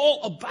is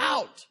all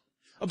about.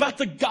 About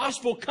the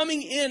gospel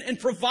coming in and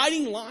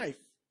providing life.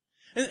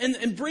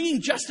 And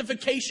bringing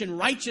justification,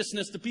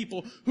 righteousness to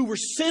people who were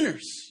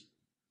sinners.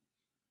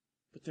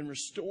 But then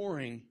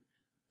restoring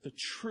the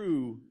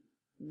true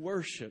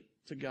worship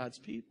to God's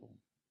people.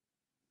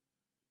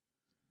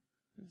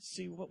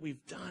 See, what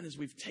we've done is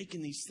we've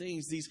taken these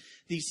things,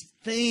 these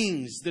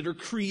things that are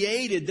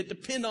created, that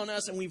depend on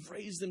us, and we've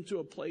raised them to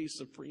a place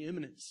of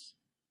preeminence.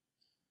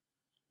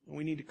 And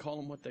we need to call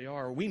them what they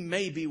are. We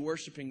may be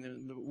worshiping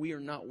them, but we are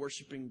not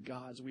worshiping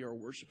gods. We are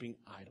worshiping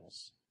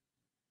idols.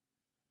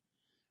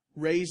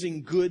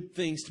 Raising good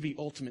things to be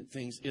ultimate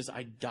things is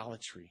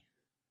idolatry.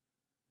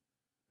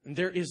 And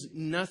there is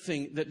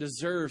nothing that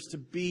deserves to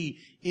be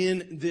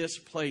in this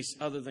place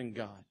other than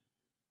God.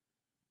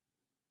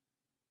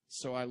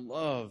 So I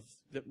love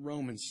that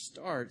Romans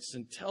starts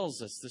and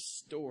tells us this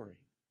story.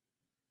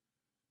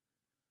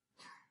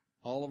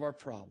 All of our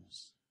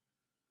problems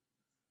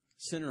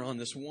center on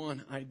this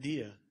one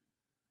idea.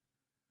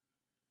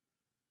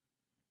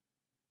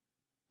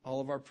 All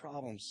of our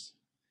problems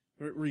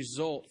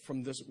result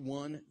from this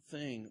one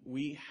thing.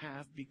 We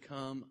have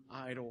become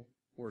idol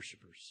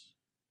worshipers.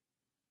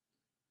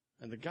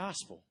 And the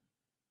gospel,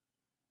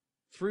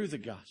 through the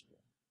gospel,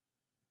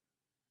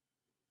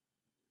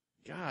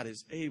 God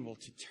is able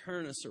to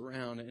turn us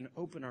around and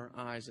open our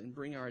eyes and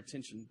bring our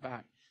attention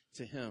back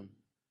to Him.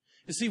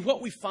 You see,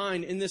 what we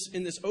find in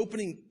this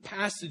opening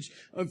passage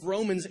of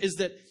Romans is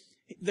that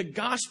the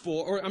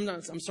gospel,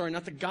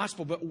 not the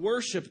gospel, but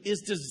worship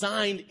is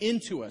designed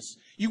into us.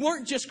 You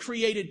weren't just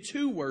created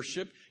to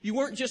worship. You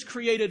weren't just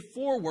created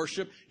for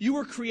worship. You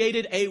were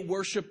created a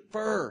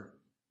worshiper.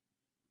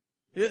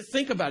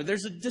 Think about it.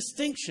 There's a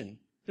distinction.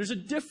 There's a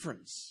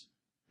difference.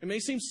 It may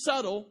seem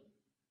subtle,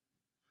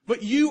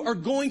 but you are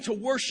going to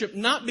worship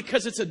not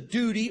because it's a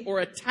duty or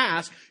a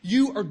task.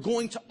 You are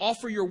going to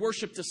offer your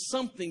worship to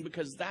something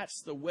because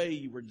that's the way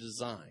you were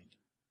designed.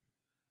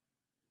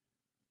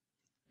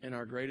 And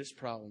our greatest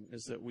problem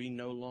is that we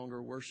no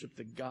longer worship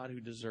the God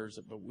who deserves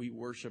it, but we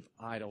worship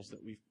idols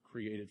that we've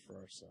created for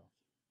ourselves.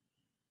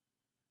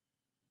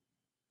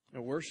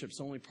 And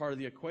worship's only part of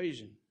the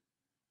equation.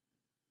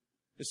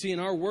 You see,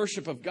 in our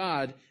worship of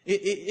God,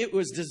 it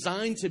was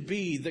designed to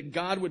be that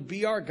God would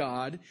be our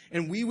God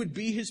and we would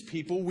be His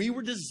people. We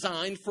were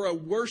designed for a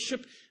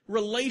worship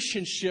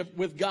relationship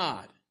with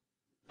God.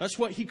 That's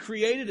what He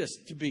created us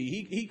to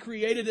be. He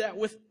created that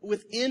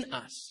within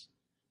us.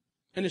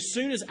 And as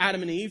soon as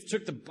Adam and Eve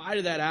took the bite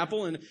of that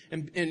apple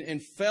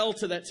and fell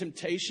to that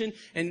temptation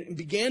and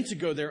began to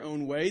go their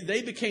own way,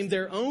 they became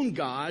their own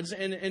gods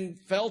and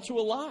fell to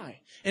a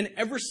lie. And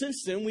ever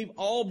since then, we've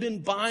all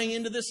been buying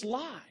into this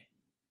lie.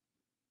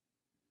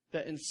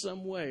 That in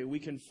some way we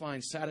can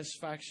find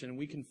satisfaction,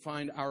 we can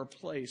find our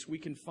place, we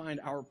can find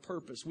our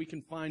purpose, we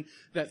can find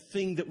that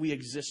thing that we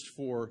exist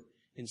for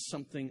in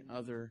something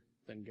other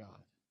than God.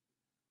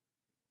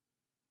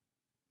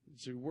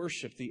 So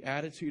worship, the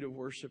attitude of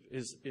worship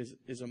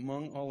is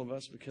among all of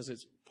us because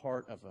it's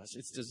part of us.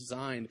 It's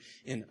designed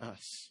in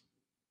us.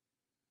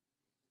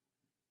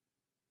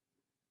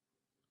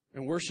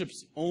 And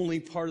worship's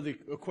only part of the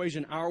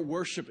equation. Our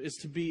worship is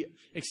to be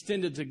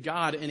extended to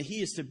God, and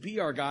He is to be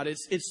our God.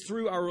 It's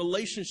through our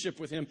relationship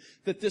with Him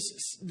that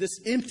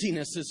this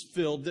emptiness is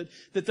filled,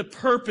 that the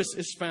purpose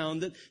is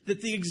found,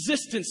 that the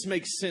existence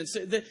makes sense,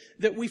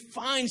 that we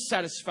find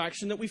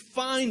satisfaction, that we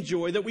find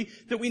joy, that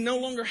we no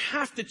longer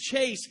have to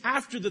chase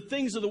after the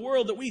things of the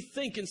world that we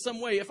think in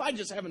some way, if I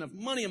just have enough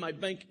money in my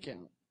bank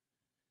account,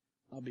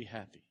 I'll be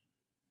happy.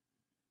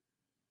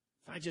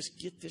 If I just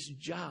get this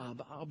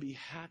job, I'll be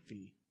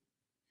happy.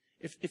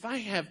 If I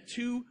have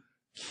 2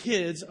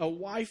 kids, a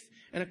wife,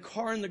 and a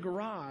car in the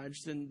garage,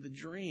 then the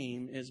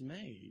dream is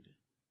made.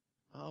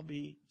 I'll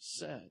be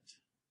set.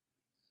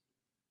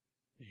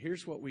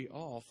 Here's what we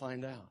all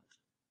find out.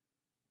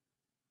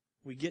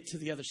 We get to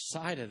the other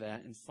side of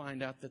that and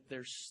find out that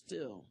there's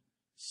still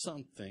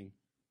something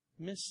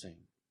missing.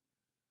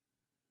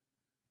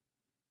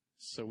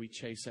 So we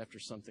chase after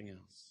something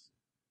else.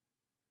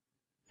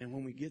 And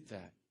when we get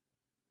that,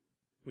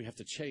 we have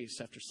to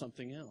chase after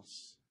something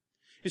else.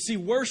 You see,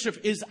 worship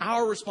is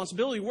our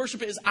responsibility.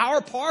 Worship is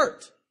our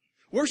part.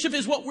 Worship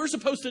is what we're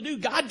supposed to do.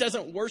 God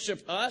doesn't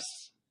worship us.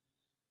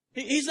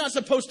 He's not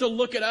supposed to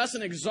look at us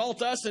and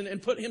exalt us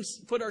and put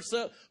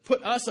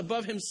us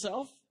above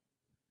Himself.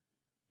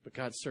 But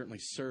God certainly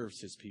serves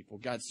His people.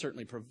 God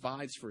certainly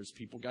provides for His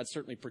people. God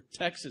certainly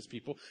protects His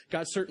people.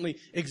 God certainly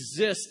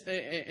exists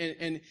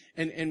and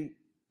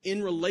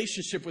in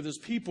relationship with His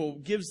people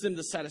gives them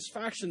the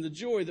satisfaction, the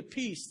joy, the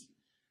peace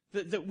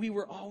that we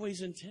were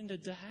always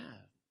intended to have.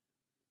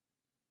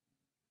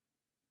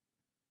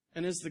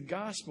 And as the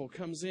gospel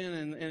comes in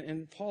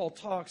and Paul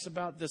talks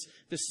about this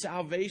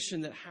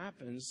salvation that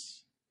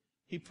happens,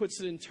 he puts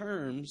it in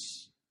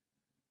terms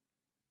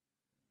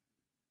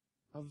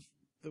of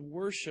the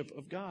worship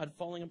of God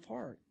falling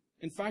apart.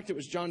 In fact, it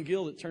was John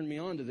Gill that turned me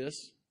on to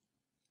this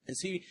as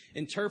he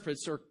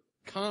interprets or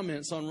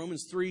comments on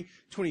Romans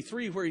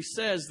 3:23, where he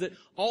says that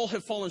all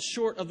have fallen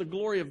short of the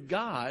glory of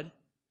God.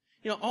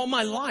 You know, all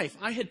my life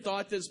I had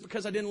thought that it's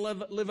because I didn't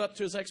live up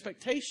to His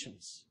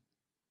expectations.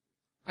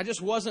 I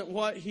just wasn't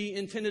what He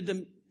intended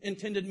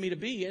me to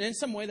be. And in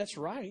some way, that's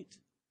right.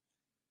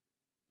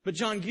 But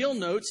John Gill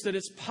notes that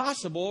it's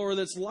possible or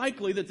that it's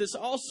likely that this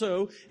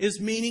also is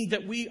meaning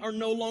that we are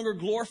no longer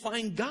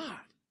glorifying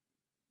God.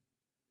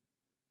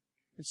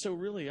 And so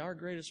really our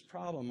greatest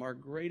problem, our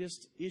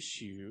greatest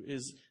issue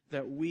is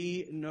that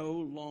we no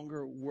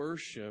longer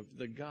worship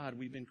the God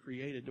we've been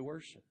created to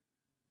worship.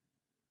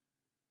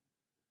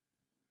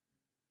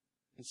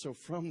 And so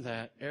from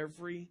that,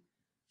 every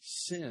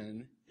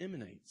sin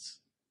emanates.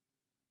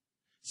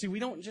 See, we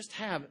don't just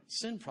have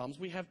sin problems,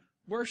 we have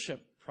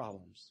worship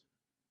problems.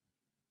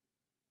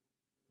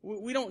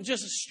 We don't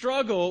just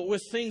struggle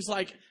with things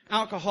like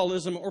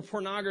alcoholism or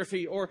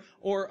pornography or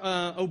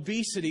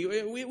obesity.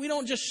 We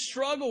don't just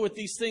struggle with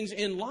these things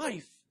in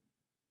life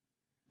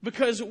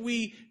because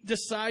we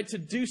decide to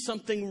do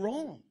something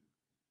wrong.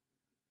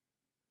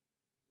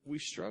 We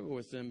struggle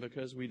with them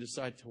because we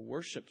decide to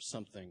worship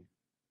something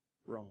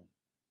wrong.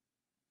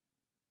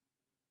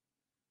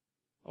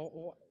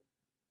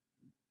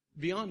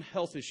 Beyond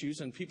health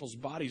issues and people's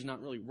bodies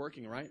not really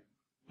working right,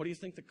 what do you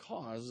think the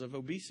cause of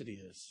obesity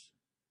is?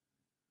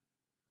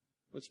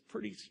 Well, it's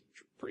pretty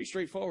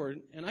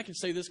straightforward. And I can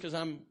say this because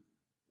I'm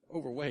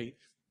overweight.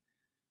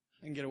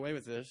 I can get away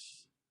with this.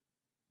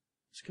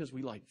 It's because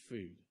we like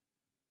food.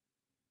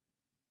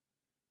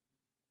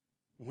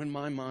 When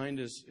my mind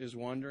is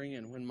wandering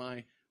and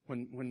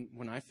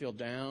when I feel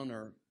down,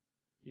 or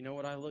you know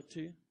what I look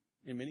to?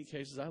 In many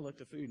cases, I look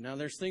to food. Now,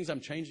 there's things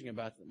I'm changing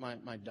about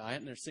my diet,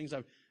 and there's things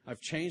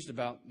I've changed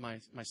about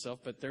myself,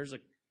 but there's a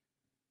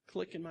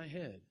click in my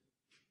head.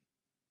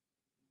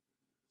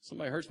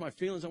 Somebody hurts my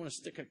feelings, I want to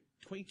stick a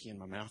Twinkie in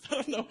my mouth. I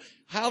don't know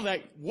how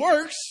that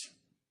works.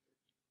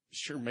 It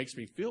sure makes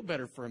me feel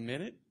better for a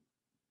minute.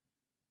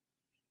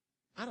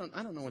 I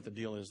don't know what the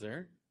deal is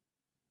there.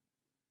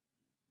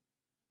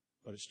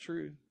 But it's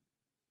true.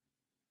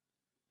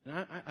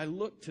 And I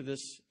look to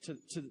this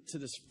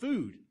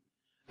food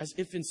as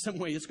if in some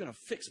way it's going to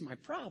fix my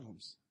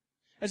problems.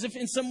 As if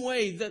in some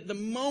way the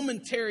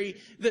momentary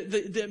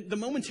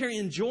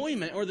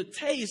enjoyment or the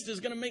taste is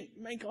going to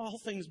make all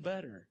things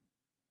better.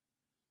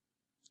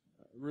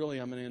 Really,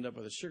 I'm going to end up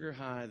with a sugar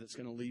high that's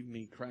going to leave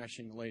me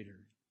crashing later.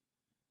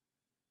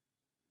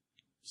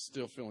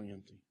 Still feeling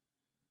empty.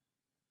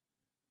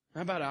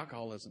 How about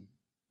alcoholism?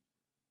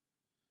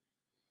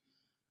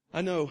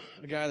 I know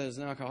a guy that is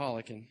an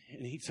alcoholic, and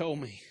he told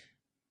me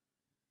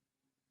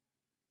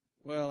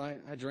Well,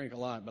 I drink a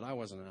lot, but I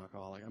wasn't an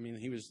alcoholic. I mean,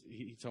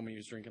 he told me he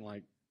was drinking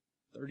like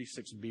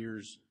 36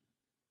 beers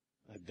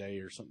a day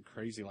or something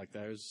crazy like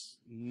that. It was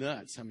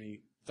nuts how many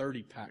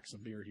 30 packs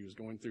of beer he was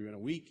going through in a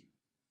week.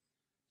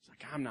 It's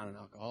like, I'm not an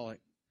alcoholic.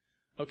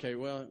 Okay,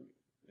 well,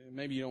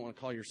 maybe you don't want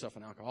to call yourself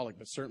an alcoholic,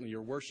 but certainly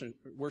you're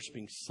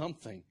worshiping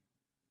something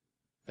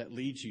that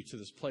leads you to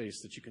this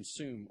place that you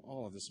consume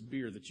all of this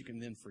beer, that you can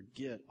then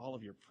forget all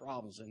of your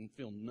problems and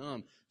feel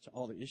numb to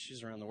all the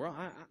issues around the world.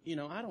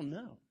 I don't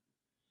know.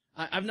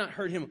 I've not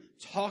heard him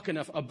talk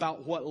enough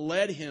about what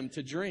led him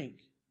to drink.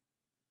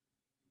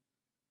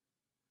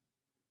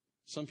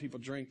 Some people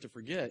drink to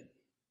forget.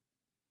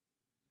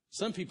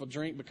 Some people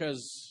drink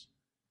because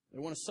they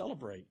want to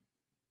celebrate.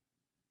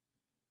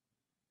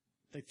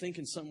 They think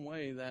in some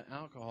way that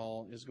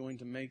alcohol is going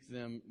to make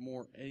them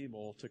more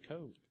able to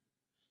cope.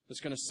 It's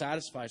going to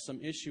satisfy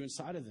some issue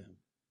inside of them.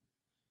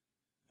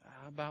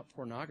 How about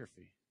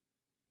pornography?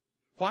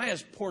 Why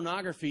is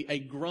pornography a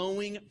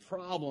growing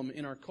problem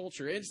in our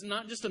culture? It's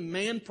not just a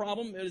man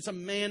problem, it's a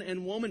man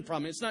and woman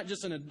problem. It's not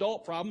just an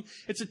adult problem,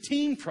 it's a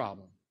teen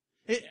problem.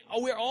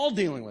 We're all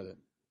dealing with it.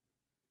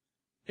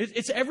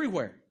 It's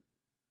everywhere.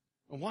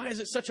 And why is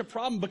it such a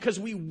problem? Because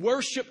we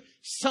worship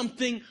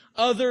something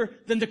other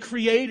than the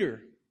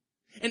Creator.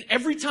 And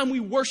every time we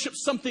worship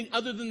something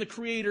other than the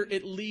Creator,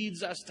 it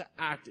leads us to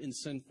act in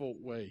sinful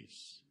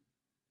ways.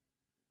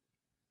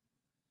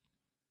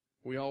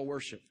 We all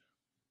worship.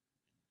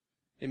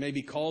 It may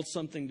be called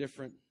something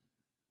different.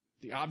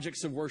 The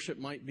objects of worship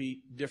might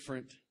be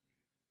different.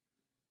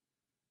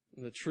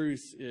 The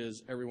truth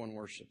is, everyone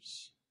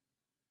worships.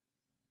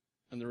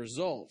 And the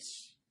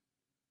results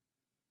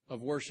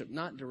of worship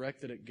not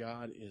directed at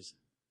God is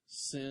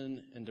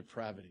sin and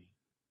depravity.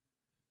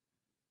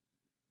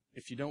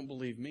 If you don't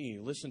believe me,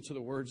 listen to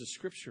the words of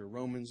Scripture,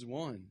 Romans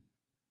 1.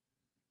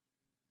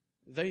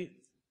 They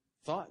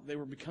thought they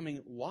were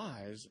becoming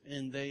wise,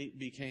 and they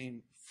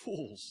became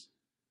fools.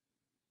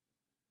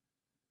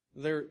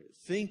 Their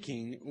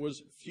thinking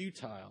was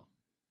futile.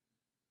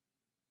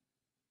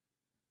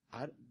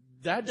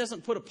 That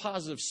doesn't put a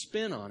positive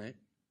spin on it.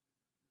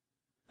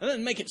 That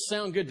doesn't make it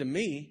sound good to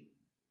me.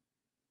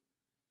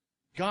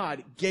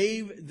 God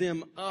gave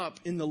them up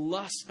in the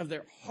lust of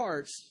their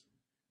hearts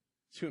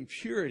to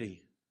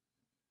impurity.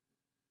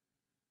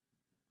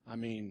 I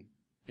mean,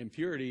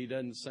 impurity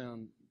doesn't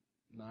sound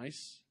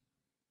nice.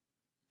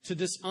 To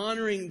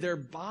dishonoring their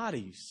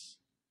bodies.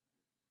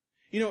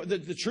 You know,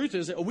 the truth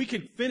is that we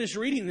could finish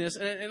reading this,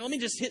 and let me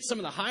just hit some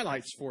of the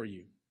highlights for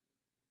you.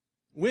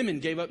 Women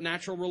gave up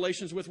natural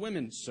relations with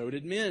women. So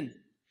did men.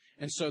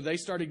 And so they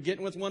started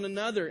getting with one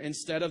another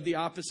instead of the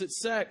opposite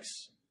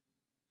sex.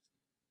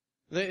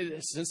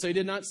 Since they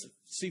did not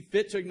see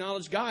fit to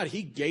acknowledge God,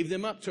 He gave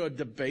them up to a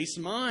debased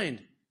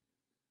mind.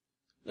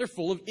 They're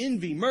full of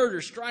envy,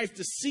 murder, strife,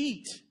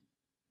 deceit.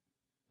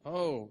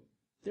 Oh,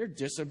 they're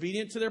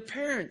disobedient to their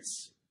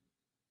parents.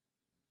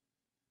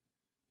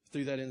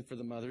 Threw that in for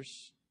the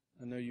mothers.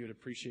 I know you would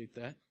appreciate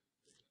that.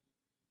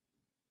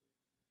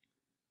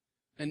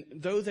 And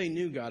though they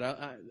knew God,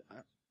 I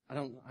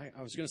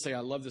was going to say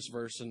I love this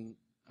verse, and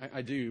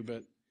I do,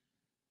 but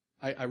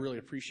I really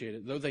appreciate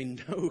it. Though they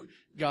know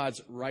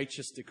God's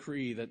righteous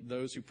decree that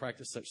those who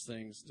practice such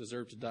things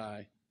deserve to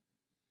die,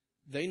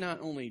 they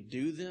not only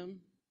do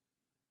them,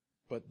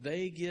 but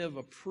they give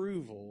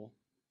approval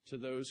to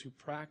those who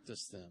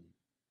practice them.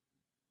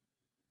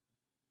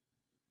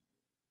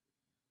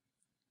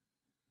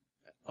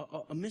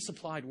 A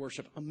misapplied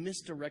worship, a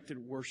misdirected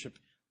worship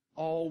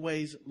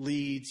always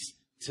leads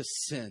to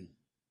sin.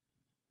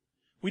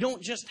 We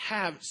don't just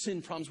have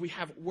sin problems, we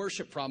have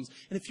worship problems.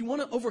 And if you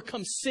want to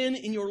overcome sin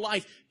in your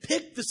life,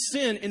 pick the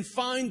sin and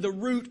find the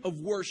root of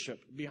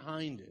worship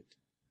behind it.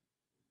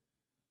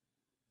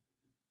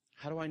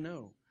 How do I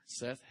know,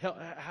 Seth?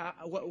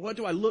 What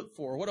do I look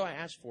for? What do I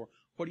ask for?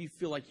 What do you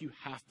feel like you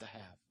have to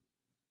have?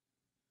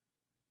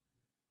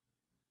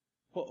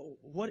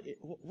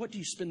 What do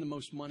you spend the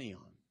most money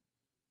on?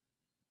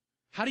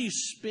 How do you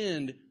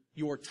spend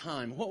your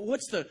time?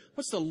 What's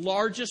the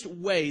largest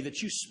way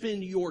that you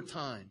spend your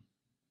time?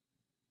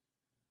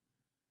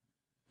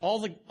 All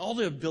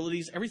the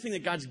abilities, everything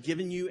that God's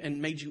given you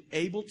and made you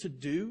able to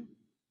do,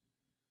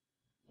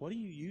 what do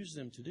you use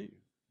them to do?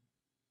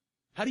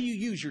 How do you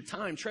use your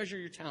time, treasure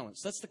your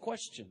talents? That's the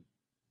question.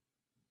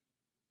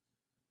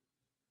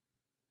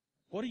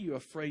 What are you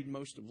afraid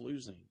most of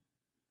losing?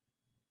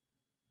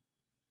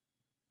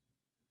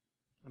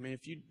 I mean,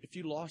 if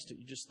you lost it,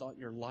 you just thought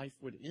your life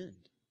would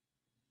end.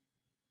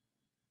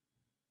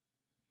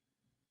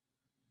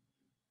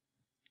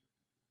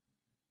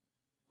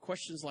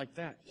 Questions like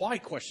that. Why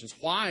questions?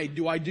 Why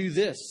do I do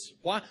this?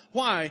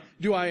 Why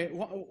do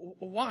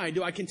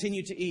I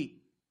continue to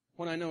eat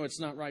when I know it's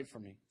not right for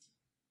me?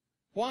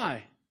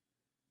 Why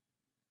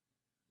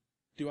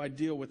do I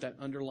deal with that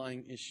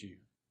underlying issue?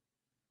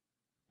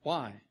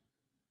 Why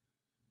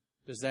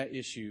does that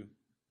issue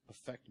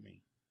affect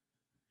me?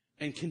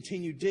 And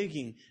continue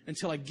digging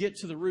until I get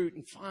to the root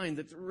and find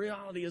that the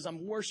reality is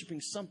I'm worshiping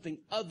something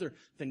other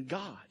than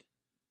God.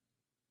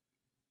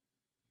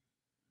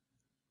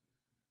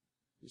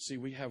 You see,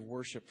 we have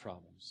worship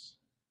problems.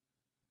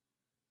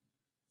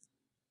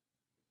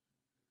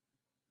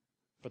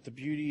 But the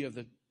beauty of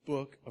the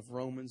book of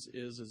Romans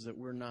is that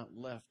we're not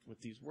left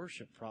with these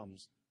worship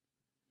problems.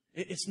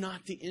 It's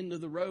not the end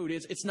of the road.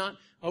 It's not,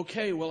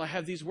 okay, well, I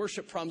have these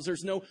worship problems.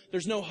 There's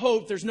no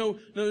hope. There's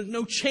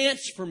no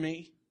chance for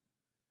me.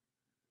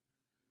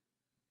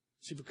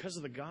 See, because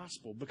of the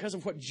gospel, because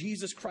of what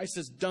Jesus Christ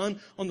has done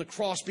on the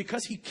cross,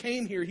 because He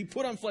came here, He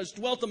put on flesh,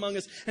 dwelt among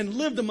us, and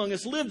lived among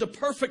us, lived a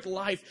perfect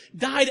life,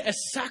 died a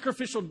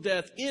sacrificial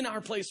death in our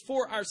place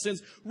for our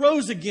sins,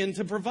 rose again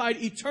to provide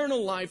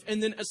eternal life,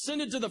 and then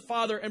ascended to the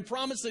Father and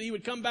promised that He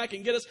would come back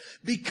and get us.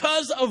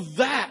 Because of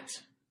that,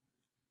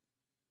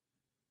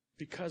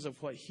 because of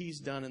what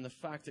He's done and the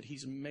fact that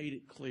He's made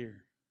it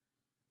clear,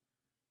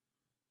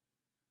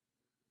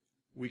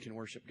 we can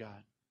worship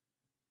God.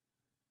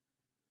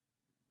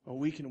 Well,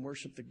 we can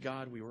worship the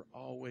God we were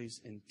always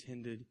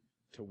intended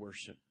to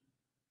worship.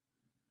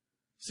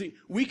 See,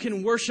 we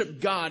can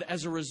worship God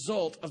as a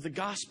result of the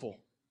gospel.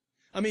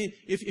 I mean,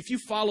 if you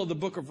follow the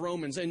book of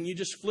Romans and you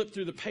just flip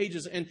through the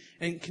pages and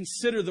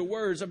consider the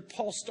words,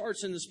 Paul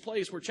starts in this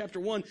place where chapter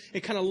 1,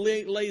 it kind of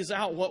lays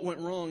out what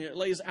went wrong. It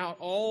lays out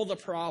all the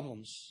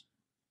problems.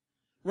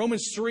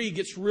 Romans 3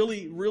 gets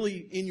really, really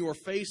in your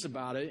face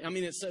about it. I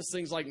mean, it says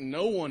things like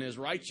no one is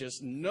righteous.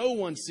 No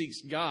one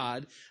seeks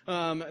God.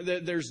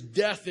 There's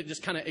death that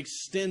just kind of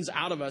extends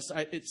out of us.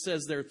 It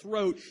says their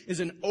throat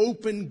is an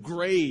open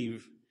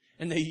grave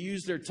and they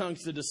use their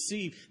tongues to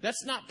deceive.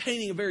 That's not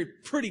painting a very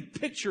pretty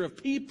picture of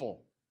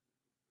people.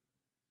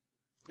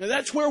 Now,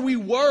 that's where we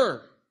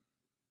were.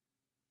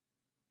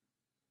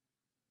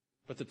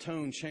 But the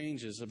tone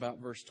changes about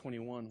verse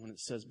 21 when it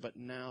says, but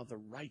now the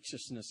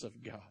righteousness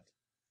of God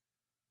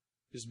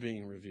is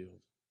being revealed.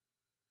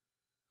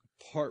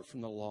 Apart from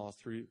the law,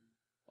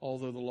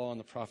 although the law and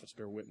the prophets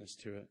bear witness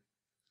to it.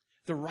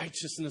 The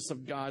righteousness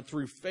of God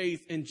through faith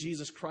in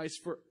Jesus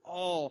Christ for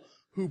all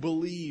who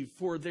believe.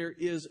 For there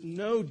is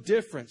no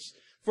difference.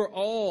 For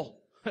all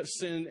have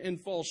sinned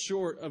and fall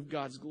short of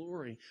God's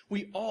glory.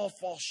 We all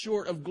fall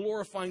short of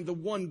glorifying the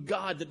one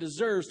God that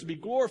deserves to be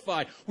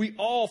glorified. We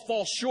all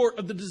fall short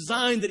of the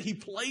design that He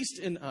placed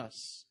in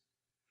us.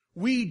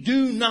 We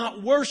do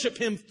not worship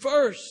Him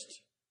first.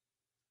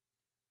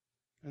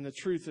 And the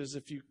truth is,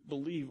 if you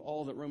believe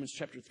all that Romans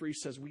chapter 3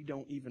 says, we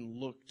don't even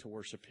look to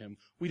worship Him.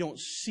 We don't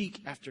seek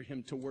after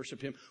Him to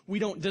worship Him. We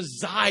don't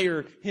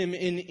desire Him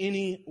in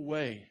any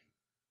way.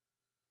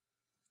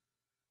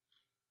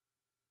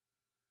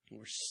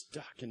 We're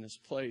stuck in this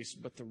place,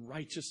 but the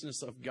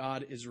righteousness of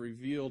God is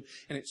revealed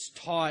and it's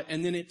taught.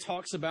 And then it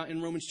talks about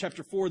in Romans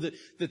chapter 4 that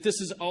this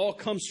is all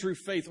comes through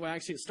faith. Well,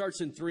 actually it starts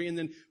in 3 and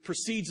then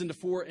proceeds into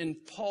 4, and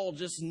Paul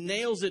just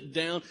nails it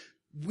down.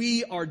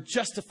 We are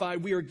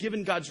justified. We are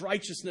given God's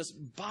righteousness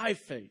by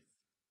faith.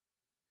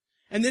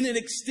 And then it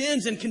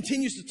extends and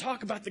continues to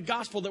talk about the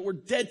gospel, that we're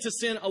dead to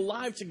sin,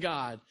 alive to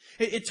God.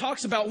 It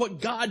talks about what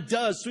God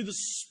does through the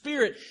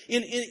Spirit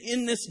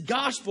in this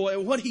gospel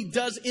and what He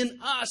does in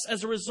us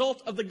as a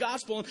result of the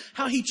gospel and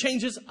how He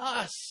changes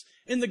us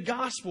in the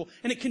gospel.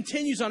 And it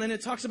continues on and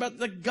it talks about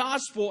the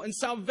gospel and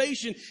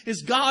salvation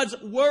is God's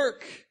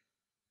work.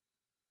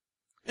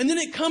 And then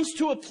it comes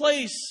to a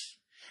place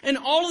and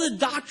all of the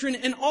doctrine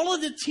and all of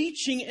the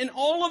teaching and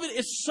all of it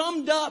is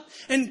summed up.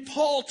 And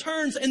Paul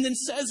turns and then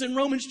says in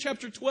Romans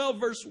chapter 12,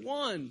 verse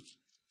 1,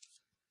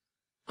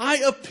 I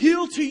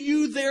appeal to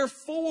you,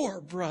 therefore,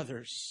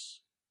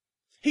 brothers.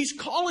 He's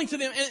calling to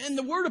them. And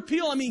the word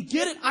appeal, I mean,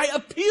 get it? I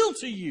appeal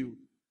to you.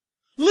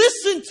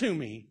 Listen to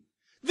me.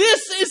 This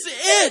is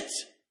it.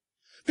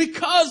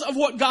 Because of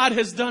what God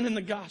has done in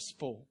the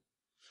gospel.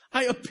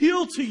 I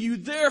appeal to you,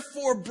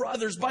 therefore,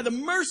 brothers, by the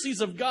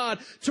mercies of God,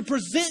 to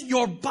present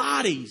your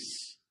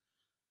bodies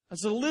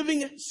as a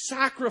living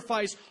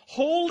sacrifice,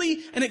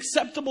 holy and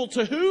acceptable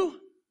to who?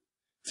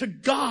 To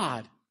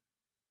God,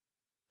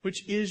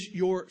 which is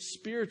your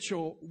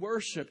spiritual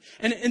worship.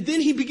 And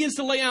then he begins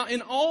to lay out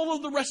in all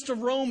of the rest of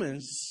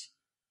Romans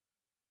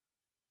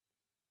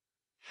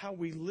how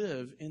we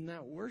live in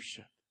that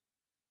worship.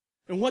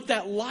 And what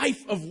that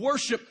life of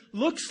worship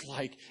looks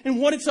like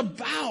and what it's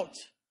about.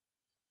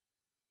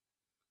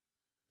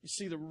 You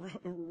see, the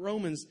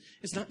Romans,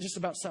 it's not just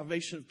about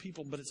salvation of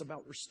people, but it's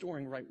about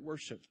restoring right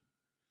worship.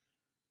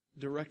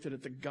 Directed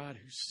at the God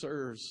who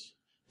serves,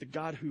 the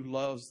God who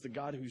loves, the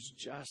God who's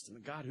just, and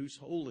the God who's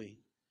holy.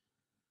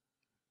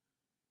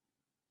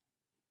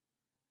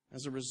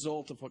 As a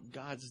result of what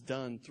God's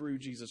done through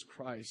Jesus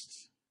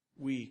Christ,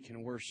 we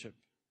can worship.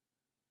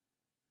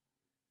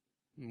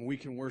 And we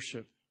can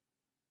worship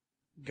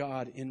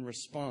God in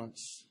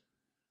response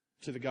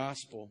to the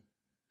gospel.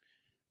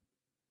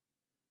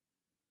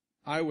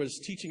 I was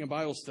teaching a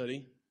Bible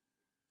study,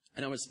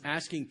 and I was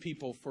asking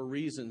people for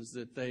reasons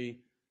that they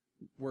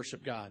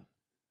worship God.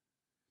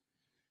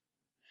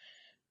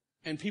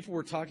 And people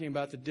were talking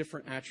about the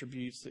different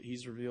attributes that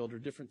He's revealed or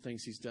different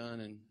things He's done.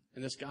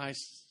 And this guy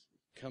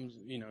comes,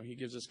 he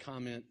gives this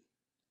comment,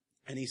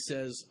 and he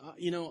says,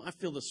 I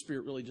feel the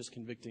Spirit really just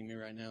convicting me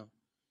right now.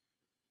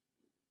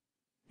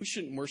 We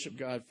shouldn't worship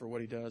God for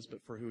what He does,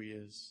 but for who He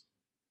is.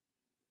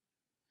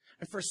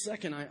 And for a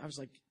second, I was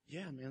like,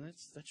 yeah, man,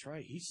 that's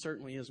right. He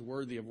certainly is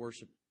worthy of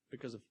worship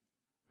because of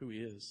who he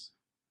is.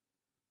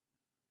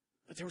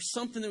 But there was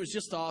something that was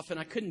just off, and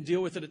I couldn't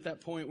deal with it at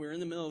that point. We were in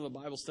the middle of a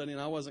Bible study,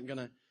 and I wasn't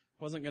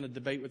gonna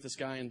debate with this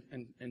guy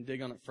and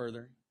dig on it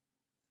further.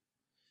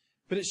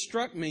 But it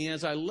struck me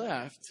as I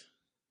left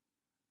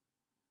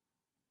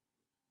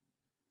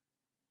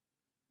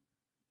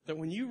that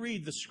when you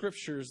read the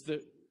scriptures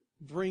that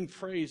bring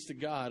praise to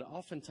God,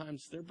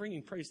 oftentimes they're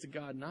bringing praise to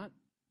God not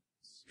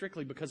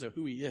strictly because of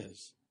who he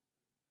is,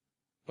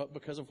 but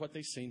because of what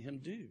they've seen him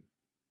do.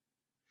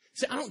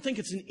 See, I don't think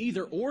it's an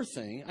either-or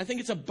thing. I think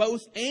it's a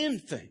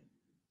both-and thing.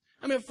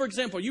 I mean, for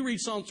example, you read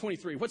Psalm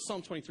 23. What's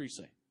Psalm 23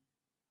 say?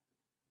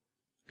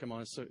 Come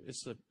on,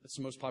 it's the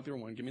most popular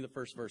one. Give me the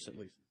first verse at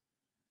least.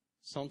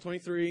 Psalm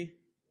 23.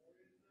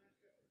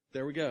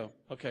 There we go.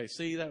 Okay,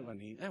 see, that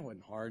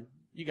wasn't hard.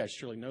 You guys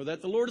surely know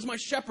that. The Lord is my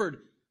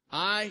shepherd.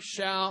 I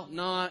shall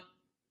not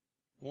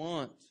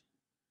want.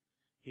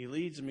 He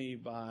leads me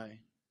by...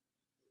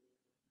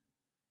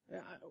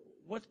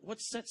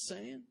 What's that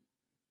saying?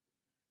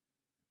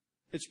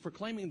 It's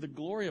proclaiming the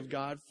glory of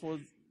God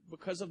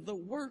because of the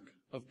work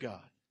of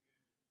God.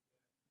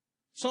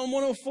 Psalm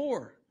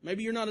 104.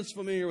 Maybe you're not as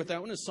familiar with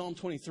that one as Psalm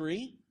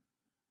 23.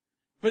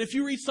 But if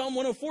you read Psalm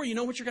 104, you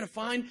know what you're going to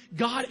find?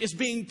 God is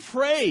being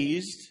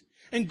praised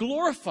and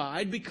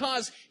glorified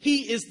because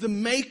he is the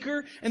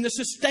maker and the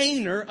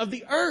sustainer of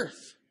the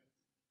earth.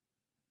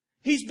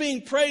 He's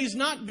being praised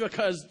not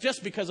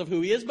just because of who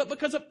he is, but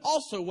because of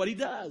also what he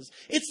does.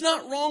 It's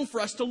not wrong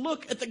for us to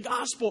look at the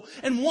gospel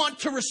and want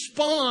to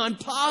respond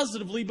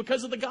positively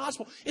because of the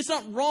gospel. It's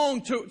not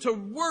wrong to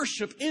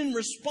worship in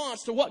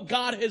response to what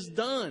God has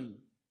done.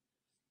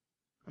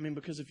 I mean,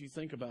 because if you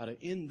think about it,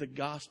 in the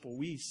gospel,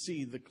 we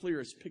see the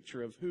clearest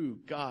picture of who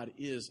God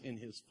is in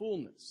his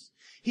fullness.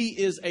 He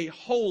is a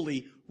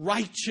holy,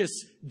 righteous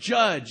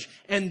judge.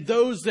 And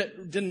those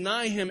that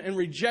deny him and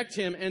reject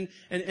him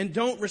and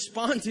don't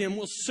respond to him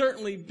will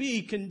certainly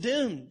be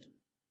condemned.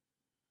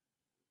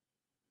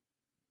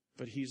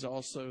 But he's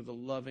also the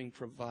loving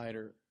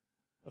provider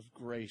of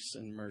grace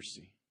and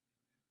mercy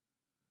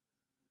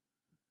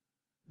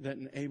that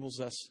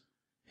enables us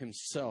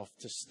himself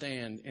to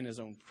stand in his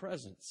own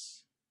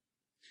presence.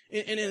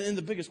 And in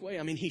the biggest way,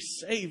 I mean, he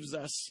saves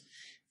us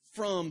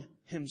from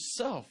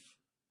himself.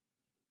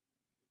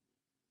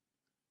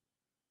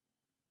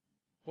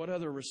 What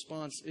other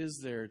response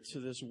is there to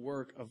this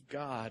work of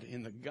God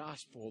in the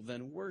gospel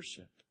than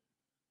worship?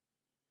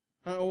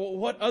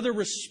 What other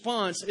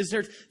response is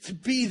there to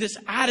be this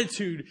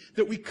attitude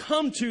that we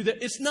come to,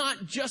 that it's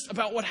not just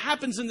about what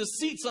happens in the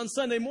seats on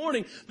Sunday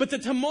morning, but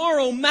that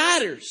tomorrow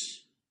matters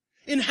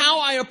in how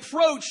I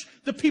approach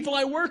the people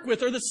I work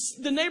with, or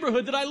the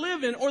neighborhood that I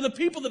live in, or the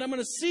people that I'm going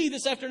to see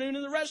this afternoon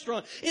in the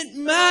restaurant. It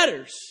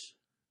matters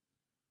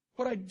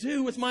what I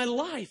do with my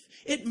life.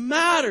 It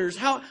matters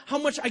how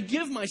much I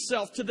give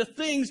myself to the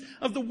things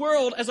of the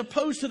world as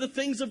opposed to the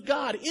things of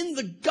God. In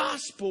the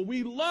gospel,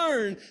 we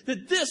learn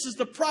that this is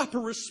the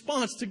proper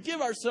response to give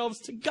ourselves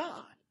to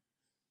God,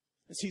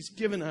 as he's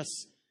given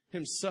us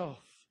himself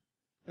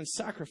and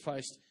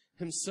sacrificed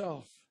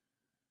himself.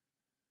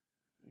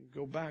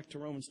 Go back to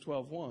Romans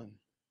 12:1.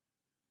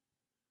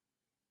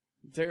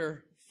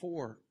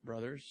 Therefore,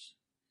 brothers,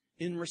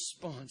 in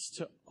response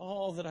to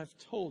all that I've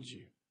told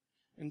you,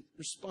 in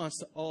response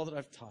to all that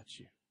I've taught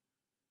you,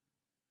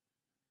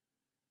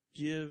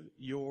 give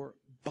your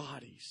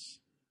bodies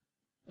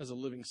as a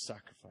living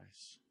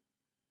sacrifice.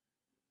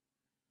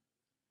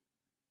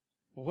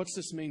 Well, what's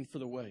this mean for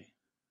the way?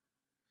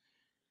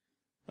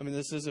 I mean,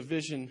 this is a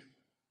vision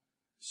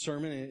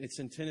sermon. It's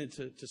intended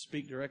to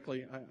speak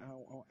directly.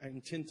 I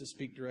intend to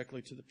speak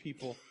directly to the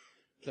people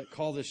that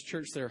call this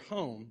church their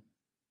home.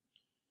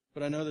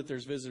 But I know that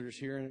there's visitors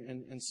here,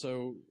 and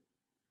so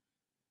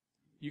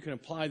you can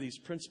apply these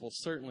principles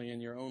certainly in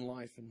your own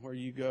life and where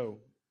you go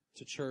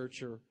to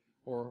church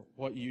or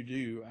what you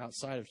do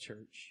outside of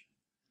church.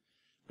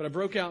 But I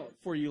broke out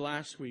for you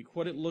last week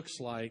what it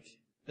looks like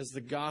as the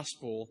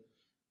gospel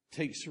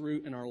takes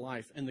root in our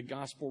life and the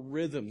gospel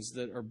rhythms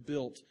that are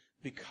built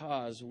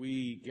because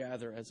we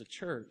gather as a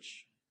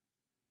church.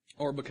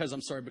 Or because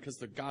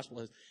the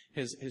gospel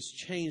has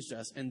changed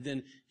us and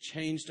then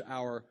changed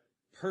our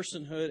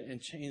personhood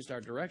and changed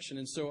our direction.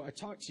 And so I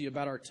talked to you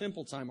about our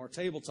temple time, our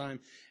table time,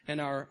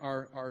 and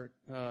our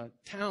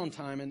town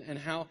time, and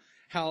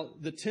how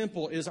the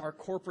temple is our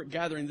corporate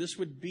gathering. This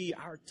would be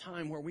our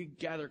time where we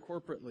gather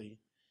corporately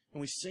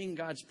and we sing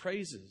God's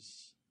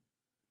praises.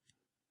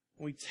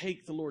 We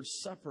take the Lord's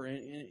Supper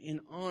in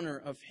honor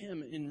of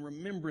him, in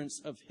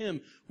remembrance of him.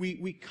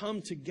 We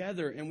come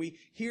together and we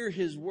hear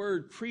his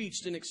word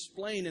preached and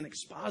explained and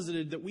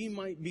exposited, that we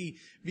might be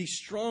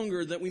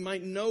stronger, that we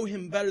might know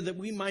him better, that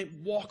we might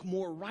walk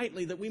more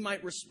rightly, that we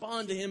might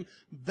respond to him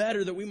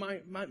better, that we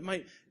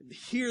might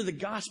hear the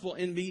gospel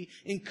and be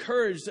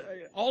encouraged.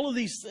 All of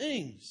these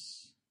things.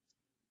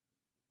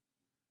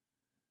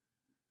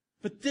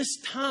 But this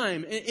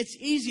time, it's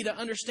easy to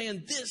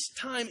understand, this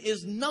time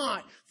is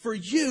not for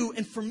you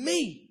and for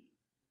me.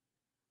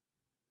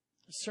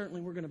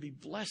 Certainly we're going to be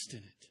blessed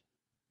in it.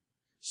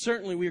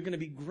 Certainly we are going to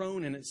be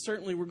grown in it.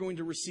 Certainly we're going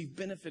to receive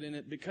benefit in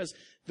it because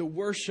the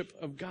worship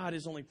of God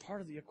is only part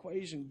of the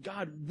equation.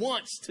 God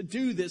wants to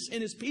do this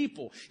in His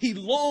people. He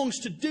longs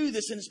to do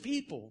this in His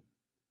people.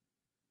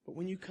 But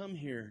when you come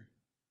here,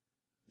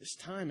 this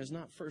time is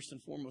not first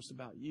and foremost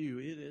about you.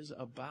 It is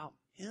about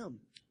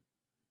Him.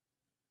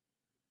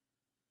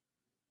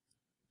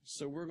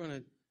 So we're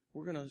going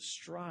to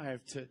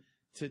strive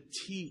to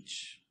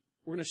teach.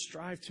 We're going to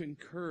strive to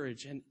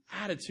encourage an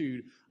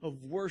attitude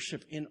of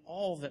worship in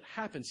all that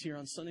happens here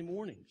on Sunday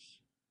mornings.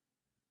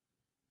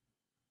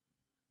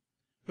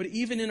 But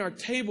even in our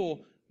table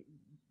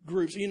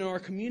groups, our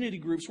community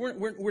groups,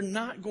 we're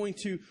not going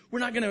to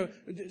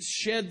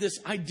shed this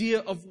idea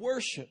of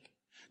worship.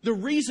 The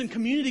reason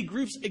community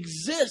groups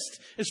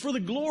exist is for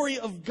the glory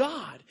of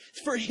God.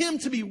 It's for Him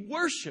to be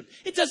worshiped.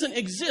 It doesn't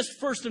exist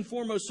first and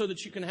foremost so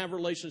that you can have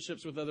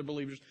relationships with other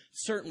believers.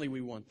 Certainly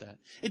we want that.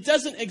 It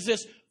doesn't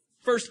exist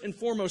first and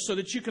foremost so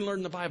that you can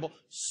learn the Bible.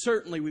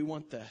 Certainly we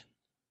want that.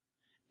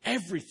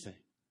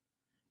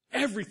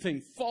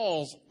 Everything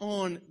falls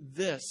on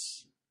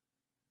this.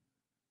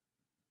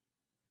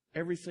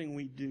 Everything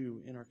we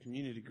do in our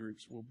community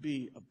groups will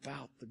be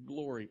about the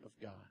glory of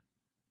God.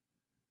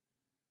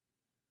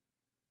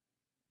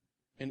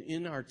 And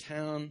in our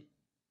town,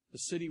 the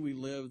city we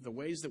live, the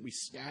ways that we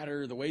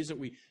scatter, the ways that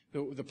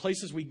the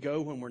places we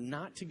go when we're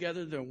not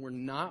together, that we're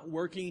not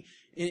working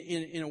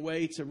in a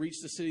way to reach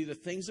the city, the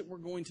things that we're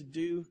going to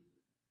do,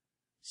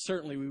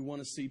 certainly we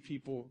want to see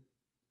people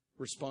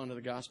respond to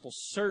the gospel.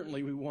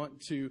 Certainly we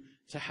want to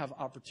have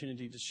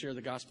opportunity to share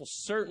the gospel.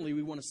 Certainly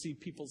we want to see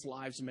people's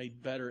lives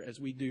made better as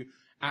we do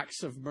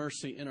acts of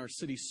mercy in our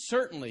city.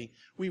 Certainly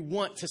we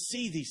want to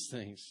see these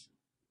things.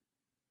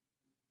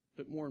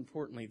 But more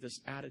importantly,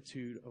 this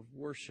attitude of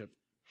worship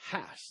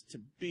has to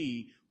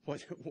be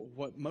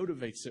what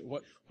motivates it,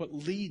 what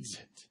leads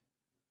it.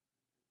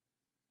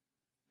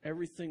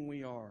 Everything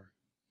we are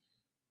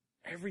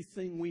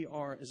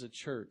as a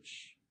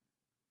church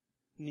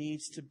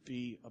needs to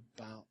be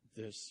about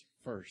this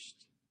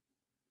first.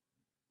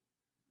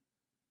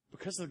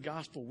 Because of the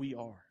gospel, we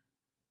are.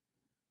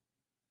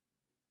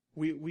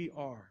 We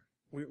are.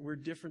 We're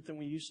different than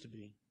we used to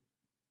be.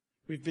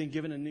 We've been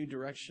given a new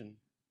direction.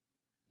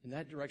 And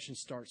that direction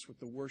starts with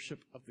the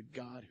worship of the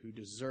God who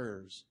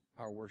deserves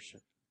our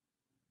worship.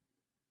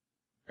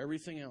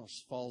 Everything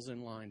else falls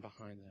in line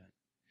behind that.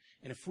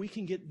 And if we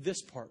can get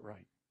this part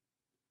right,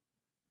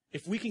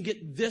 if we can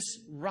get this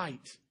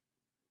right,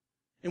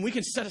 and we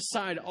can set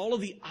aside all of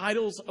the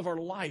idols of our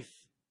life,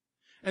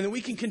 and then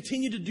we can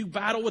continue to do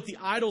battle with the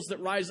idols that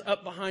rise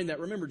up behind that.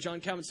 Remember, John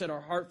Calvin said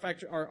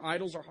our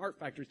idols are heart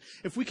factories.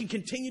 If we can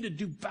continue to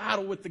do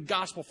battle with the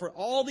gospel for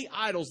all the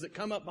idols that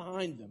come up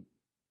behind them,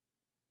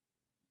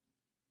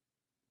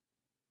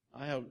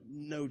 I have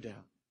no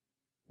doubt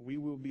we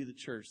will be the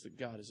church that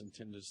God has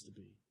intended us to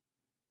be.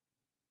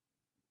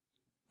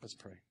 Let's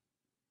pray.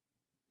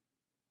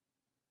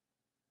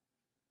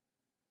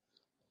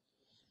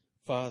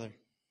 Father,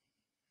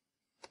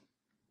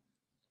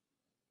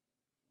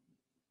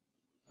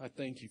 I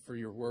thank You for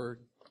Your word,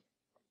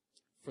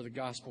 for the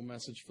gospel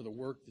message, for the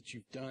work that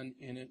You've done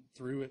in it,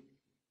 through it.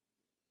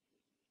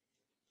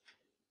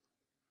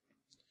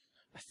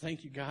 I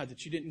thank You, God,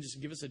 that You didn't just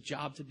give us a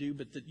job to do,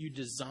 but that You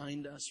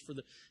designed us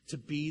to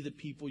be the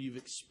people You've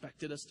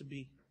expected us to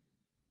be.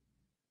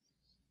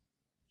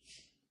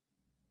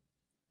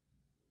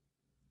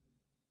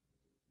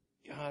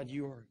 God,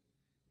 You're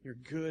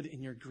good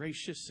and You're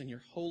gracious and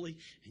You're holy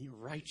and You're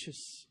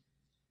righteous.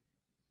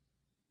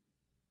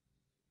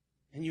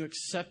 And You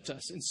accept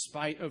us in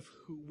spite of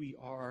who we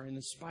are, and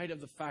in spite of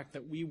the fact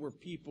that we were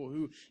people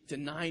who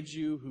denied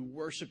You, who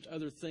worshiped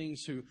other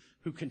things, who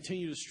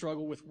continue to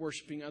struggle with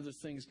worshiping other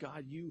things.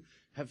 God, You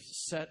have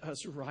set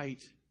us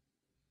right.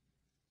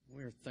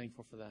 We are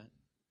thankful for that.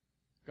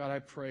 God, I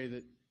pray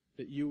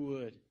that You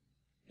would,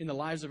 in the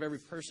lives of every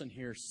person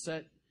here,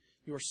 set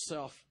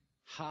Yourself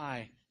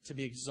high to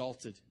be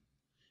exalted,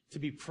 to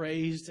be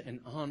praised and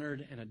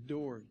honored and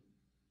adored,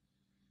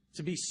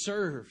 to be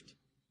served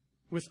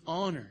with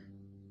honor.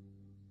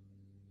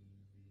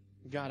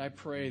 God, I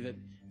pray that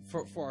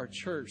for our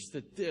church,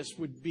 that this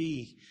would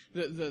be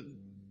that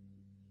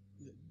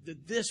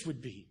this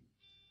would be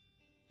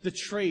the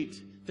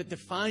trait that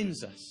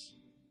defines us.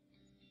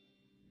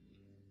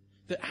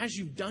 That as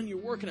You've done Your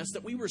work in us,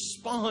 that we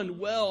respond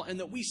well, and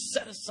that we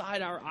set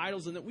aside our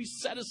idols, and that we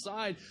set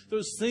aside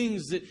those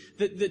things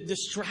that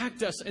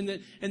distract us and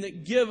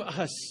that give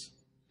us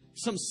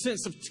some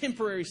sense of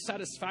temporary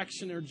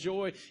satisfaction or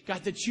joy.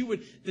 God, that You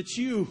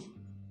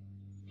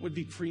would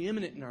be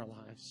preeminent in our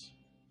lives.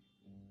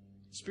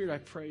 Spirit, I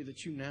pray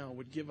that You now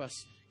would give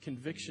us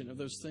conviction of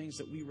those things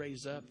that we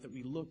raise up, that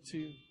we look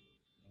to,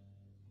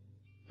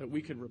 that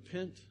we could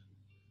repent,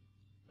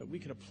 that we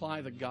could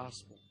apply the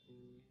gospel,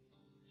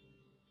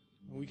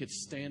 and we could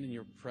stand in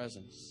Your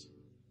presence,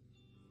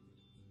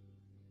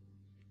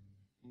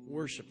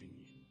 worshiping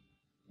You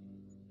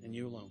and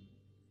You alone.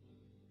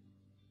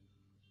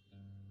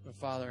 But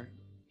Father,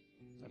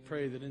 I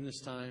pray that in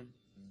this time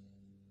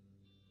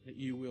that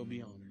You will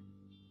be honored.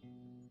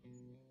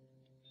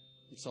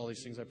 It's all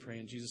these things I pray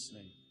in Jesus'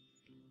 name.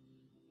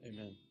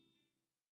 Amen.